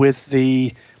 with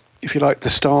the, if you like, the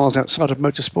stars outside of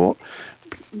motorsport,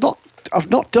 I've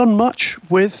not done much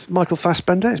with Michael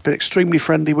Fassbender. It's been extremely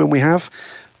friendly when we have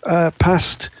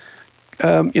passed,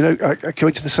 going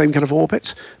to the same kind of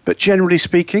orbits. But generally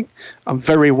speaking, I'm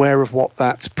very aware of what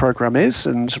that program is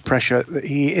and the pressure that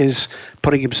he is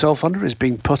putting himself under, is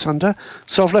being put under.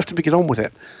 So I've left him to get on with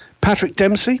it. Patrick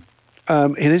Dempsey,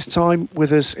 in his time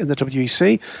with us in the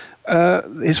WEC,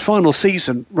 his final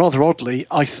season, rather oddly,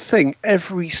 I think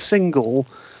every single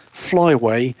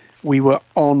flyaway we were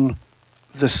on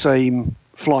the same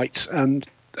flights and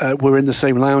we're in the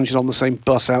same lounge and on the same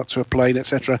bus out to a plane,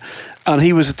 etc. And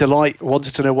he was a delight,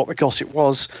 wanted to know what the gossip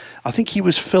was. I think he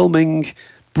was filming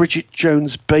Bridget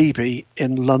Jones' Baby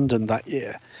in London that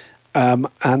year.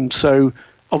 And so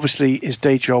obviously his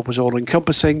day job was all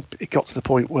encompassing. It got to the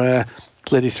point where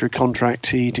clearly through contract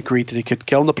he'd agreed that he could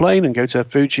get on the plane and go to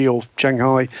Fuji or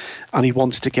Shanghai, and he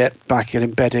wanted to get back and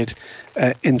embedded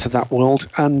into that world,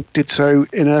 and did so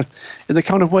in the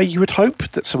kind of way you would hope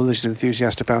that someone who's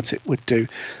enthusiastic about it would do.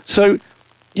 So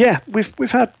yeah,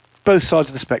 we've had both sides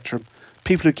of the spectrum.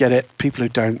 People who get it, people who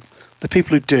don't. The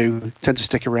people who do tend to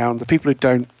stick around. The people who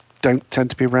don't tend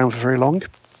to be around for very long. I'm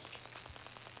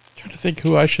trying to think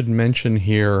who I should mention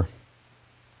here.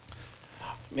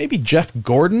 Maybe Jeff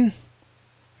Gordon.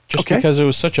 Just because it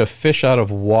was such a fish out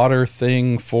of water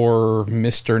thing for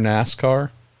Mr. NASCAR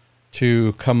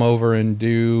to come over and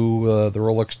do the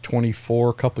Rolex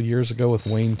 24 a couple years ago with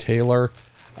Wayne Taylor.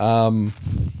 Know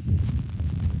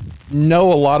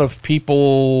a lot of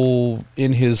people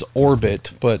in his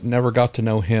orbit, but never got to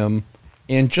know him,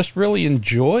 and just really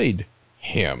enjoyed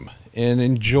him and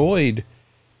enjoyed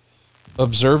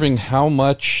observing how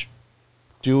much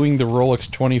doing the Rolex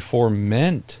 24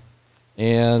 meant.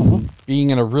 And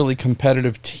being in a really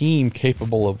competitive team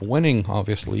capable of winning,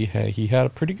 obviously, he had a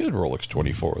pretty good Rolex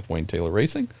 24 with Wayne Taylor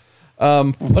Racing.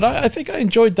 But I think I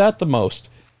enjoyed that the most.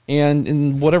 And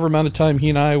in whatever amount of time he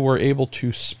and I were able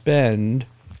to spend,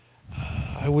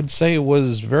 I would say it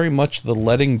was very much the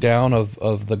letting down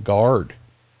of the guard.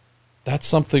 That's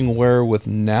something where with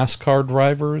NASCAR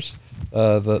drivers,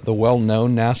 the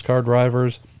well-known NASCAR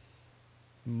drivers,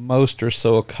 most are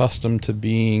so accustomed to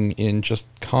being in just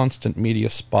constant media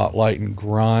spotlight and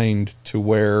grind to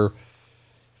where,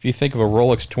 if you think of a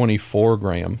Rolex 24,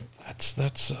 Graham,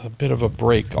 that's a bit of a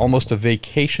break, almost a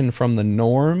vacation from the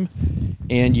norm.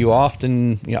 And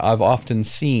I've often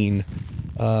seen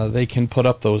they can put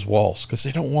up those walls because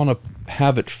they don't want to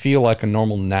have it feel like a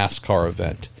normal NASCAR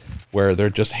event where they're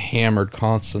just hammered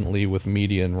constantly with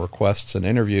media and requests and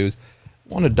interviews.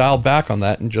 I want to dial back on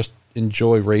that and just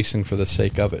enjoy racing for the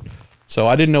sake of it. So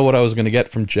I didn't know what I was going to get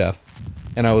from Jeff,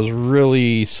 and I was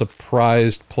really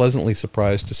pleasantly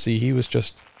surprised to see he was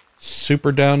just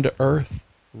super down to earth,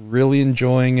 really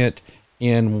enjoying it,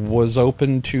 and was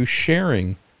open to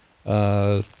sharing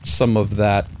some of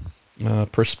that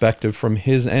perspective from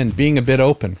his end, being a bit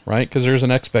open, right? Because there's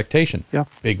an expectation. Yeah.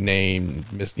 Big name,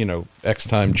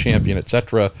 X-time champion,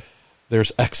 etc.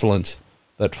 There's excellence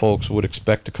that folks would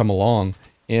expect to come along.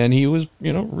 And he was,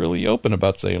 really open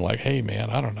about saying, like, hey, man,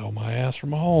 I don't know my ass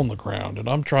from a hole in the ground, and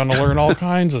I'm trying to learn all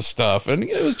kinds of stuff. And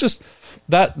it was just,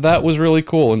 that was really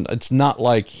cool. And it's not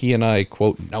like he and I,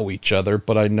 quote, know each other,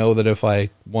 but I know that if I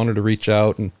wanted to reach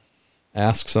out and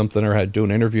ask something or do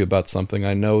an interview about something,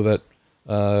 I know that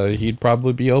he'd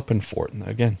probably be open for it. And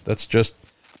again, that's just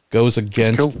goes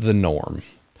against the norm.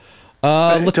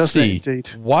 Let's see. Indeed.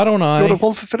 Why don't I? You want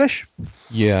one for finish?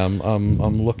 Yeah,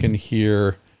 I'm looking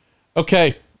here.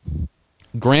 Okay.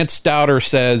 Grant Stouter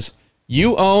says,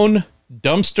 you own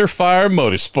Dumpster Fire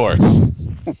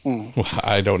Motorsports.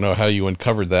 I don't know how you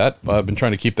uncovered that. I've been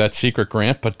trying to keep that secret,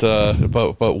 Grant, but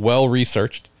well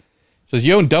researched. It says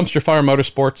you own Dumpster Fire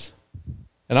Motorsports,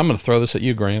 and I'm going to throw this at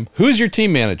you, Graham. Who's your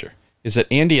team manager? Is it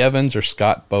Andy Evans or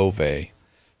Scott Beauvais?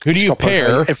 Who do you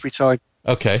pair every time?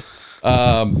 Okay.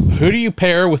 Who do you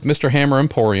pair with Mr. Hammer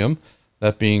Emporium?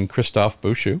 That being Christophe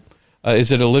Bouchou.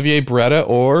 Is it Olivier Beretta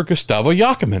or Gustavo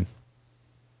Jacquemin?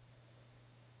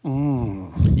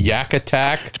 Yak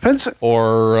Attack depends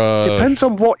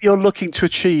on what you're looking to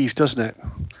achieve, doesn't it?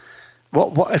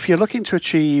 What if you're looking to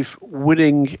achieve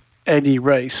winning any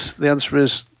race? The answer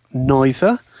is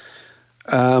neither.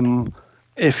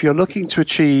 If you're looking to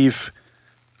achieve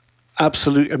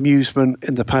absolute amusement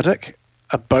in the paddock,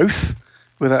 both,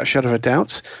 without a shadow of a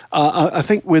doubt. I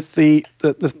think with the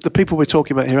people we're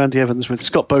talking about here, Andy Evans, with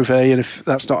Scott Beauvais, and if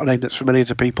that's not a name that's familiar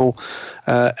to people,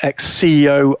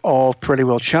 ex-CEO of Pirelli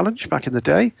World Challenge back in the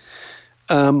day.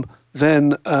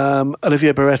 Then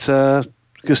Olivier Beretta,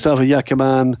 Gustavo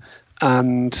Jacquemin,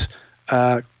 and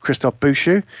Christophe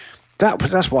Bouchou.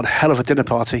 That's one hell of a dinner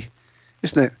party,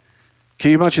 isn't it? Can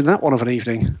you imagine that one of an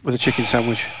evening with a chicken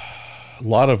sandwich? A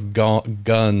lot of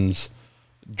guns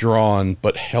drawn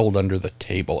but held under the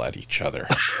table at each other.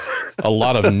 A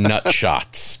lot of nut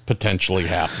shots potentially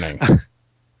happening.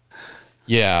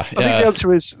 Yeah. I think the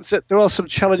answer is that there are some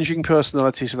challenging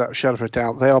personalities without a shadow of a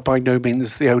doubt. They are by no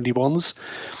means the only ones.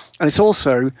 And it's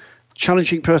also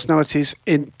challenging personalities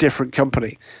in different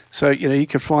company. So, you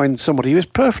can find somebody who is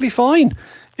perfectly fine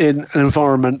in an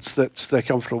environment that they're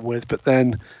comfortable with, but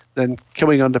then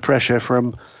coming under pressure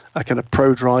from a kind of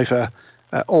pro driver,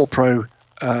 all pro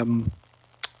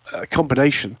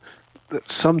combination that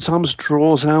sometimes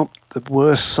draws out the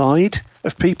worst side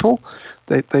of people.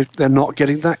 They're not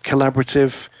getting that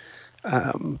collaborative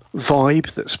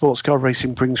vibe that sports car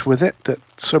racing brings with it that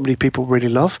so many people really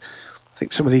love. I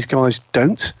think some of these guys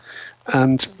don't,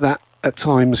 and that at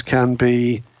times can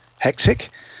be hectic.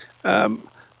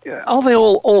 Are they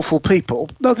all awful people?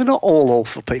 No, they're not all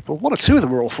awful people. One or two of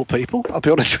them are awful people, I'll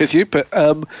be honest with you, but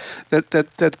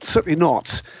they're certainly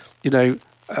not,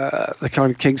 the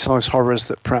kind of king-size horrors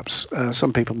that perhaps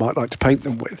some people might like to paint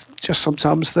them with. Just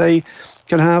sometimes they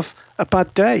can have a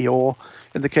bad day, or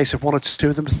in the case of one or two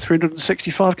of them,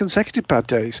 365 consecutive bad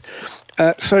days.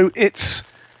 So it's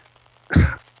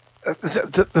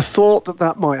the thought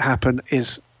that might happen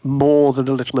is more than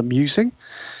a little amusing,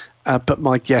 but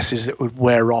my guess is it would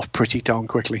wear off pretty darn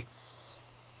quickly.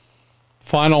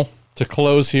 Final to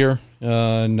close here,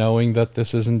 knowing that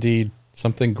this is indeed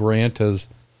something Grant has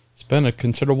spent a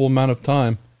considerable amount of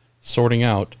time sorting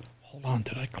out. Hold on,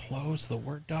 did I close the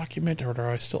Word document,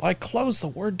 or I closed the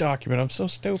Word document? I'm so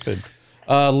stupid.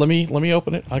 Let me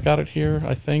open it. I got it here,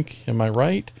 I think. Am I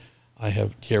right?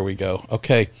 Here we go.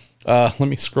 Okay. Let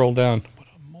me scroll down. What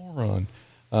a moron.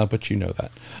 But you know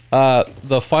that.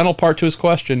 The final part to his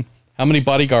question, how many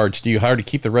bodyguards do you hire to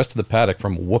keep the rest of the paddock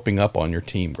from whooping up on your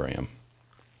team, Graham?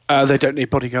 They don't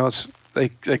need bodyguards. They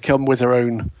come with their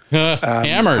own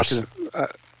hammers.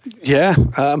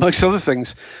 Amongst other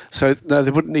things. So no,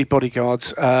 they wouldn't need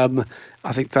bodyguards. I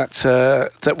think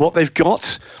that what they've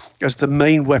got as the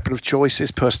main weapon of choice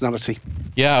is personality.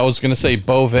 Yeah, I was going to say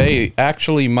Beauvais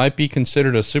actually might be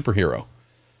considered a superhero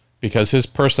because his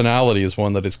personality is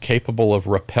one that is capable of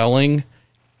repelling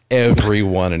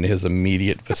everyone in his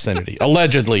immediate vicinity.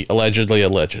 Allegedly.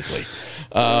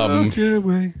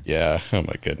 Yeah. Oh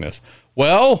my goodness.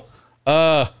 Well,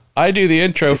 I do the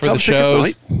intro for the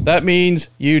shows. That means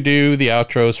you do the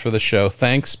outros for the show.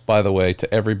 Thanks, by the way,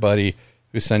 to everybody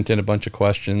who sent in a bunch of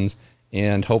questions.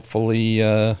 And hopefully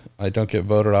I don't get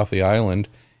voted off the island.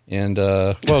 And,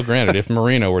 well, granted, if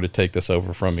Marino were to take this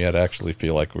over from me, I'd actually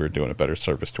feel like we were doing a better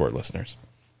service to our listeners.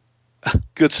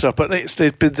 Good stuff. But it's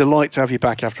been a delight to have you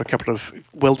back after a couple of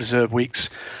well-deserved weeks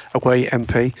away,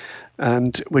 MP.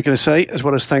 And we're going to say, as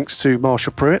well as thanks to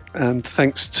Marshall Pruitt and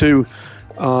thanks to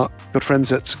our good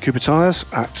friends at Cooper Tires,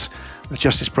 at the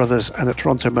Justice Brothers, and at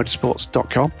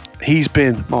TorontoMotorsports.com. He's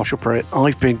been Marshall Pruitt.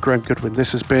 I've been Graham Goodwin.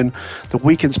 This has been the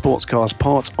Week in Sports Cars,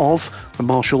 part of the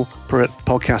Marshall Pruitt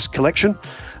podcast collection.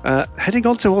 Heading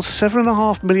on towards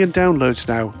 7.5 million downloads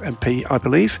now, MP, I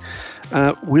believe.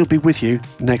 We'll be with you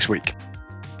next week.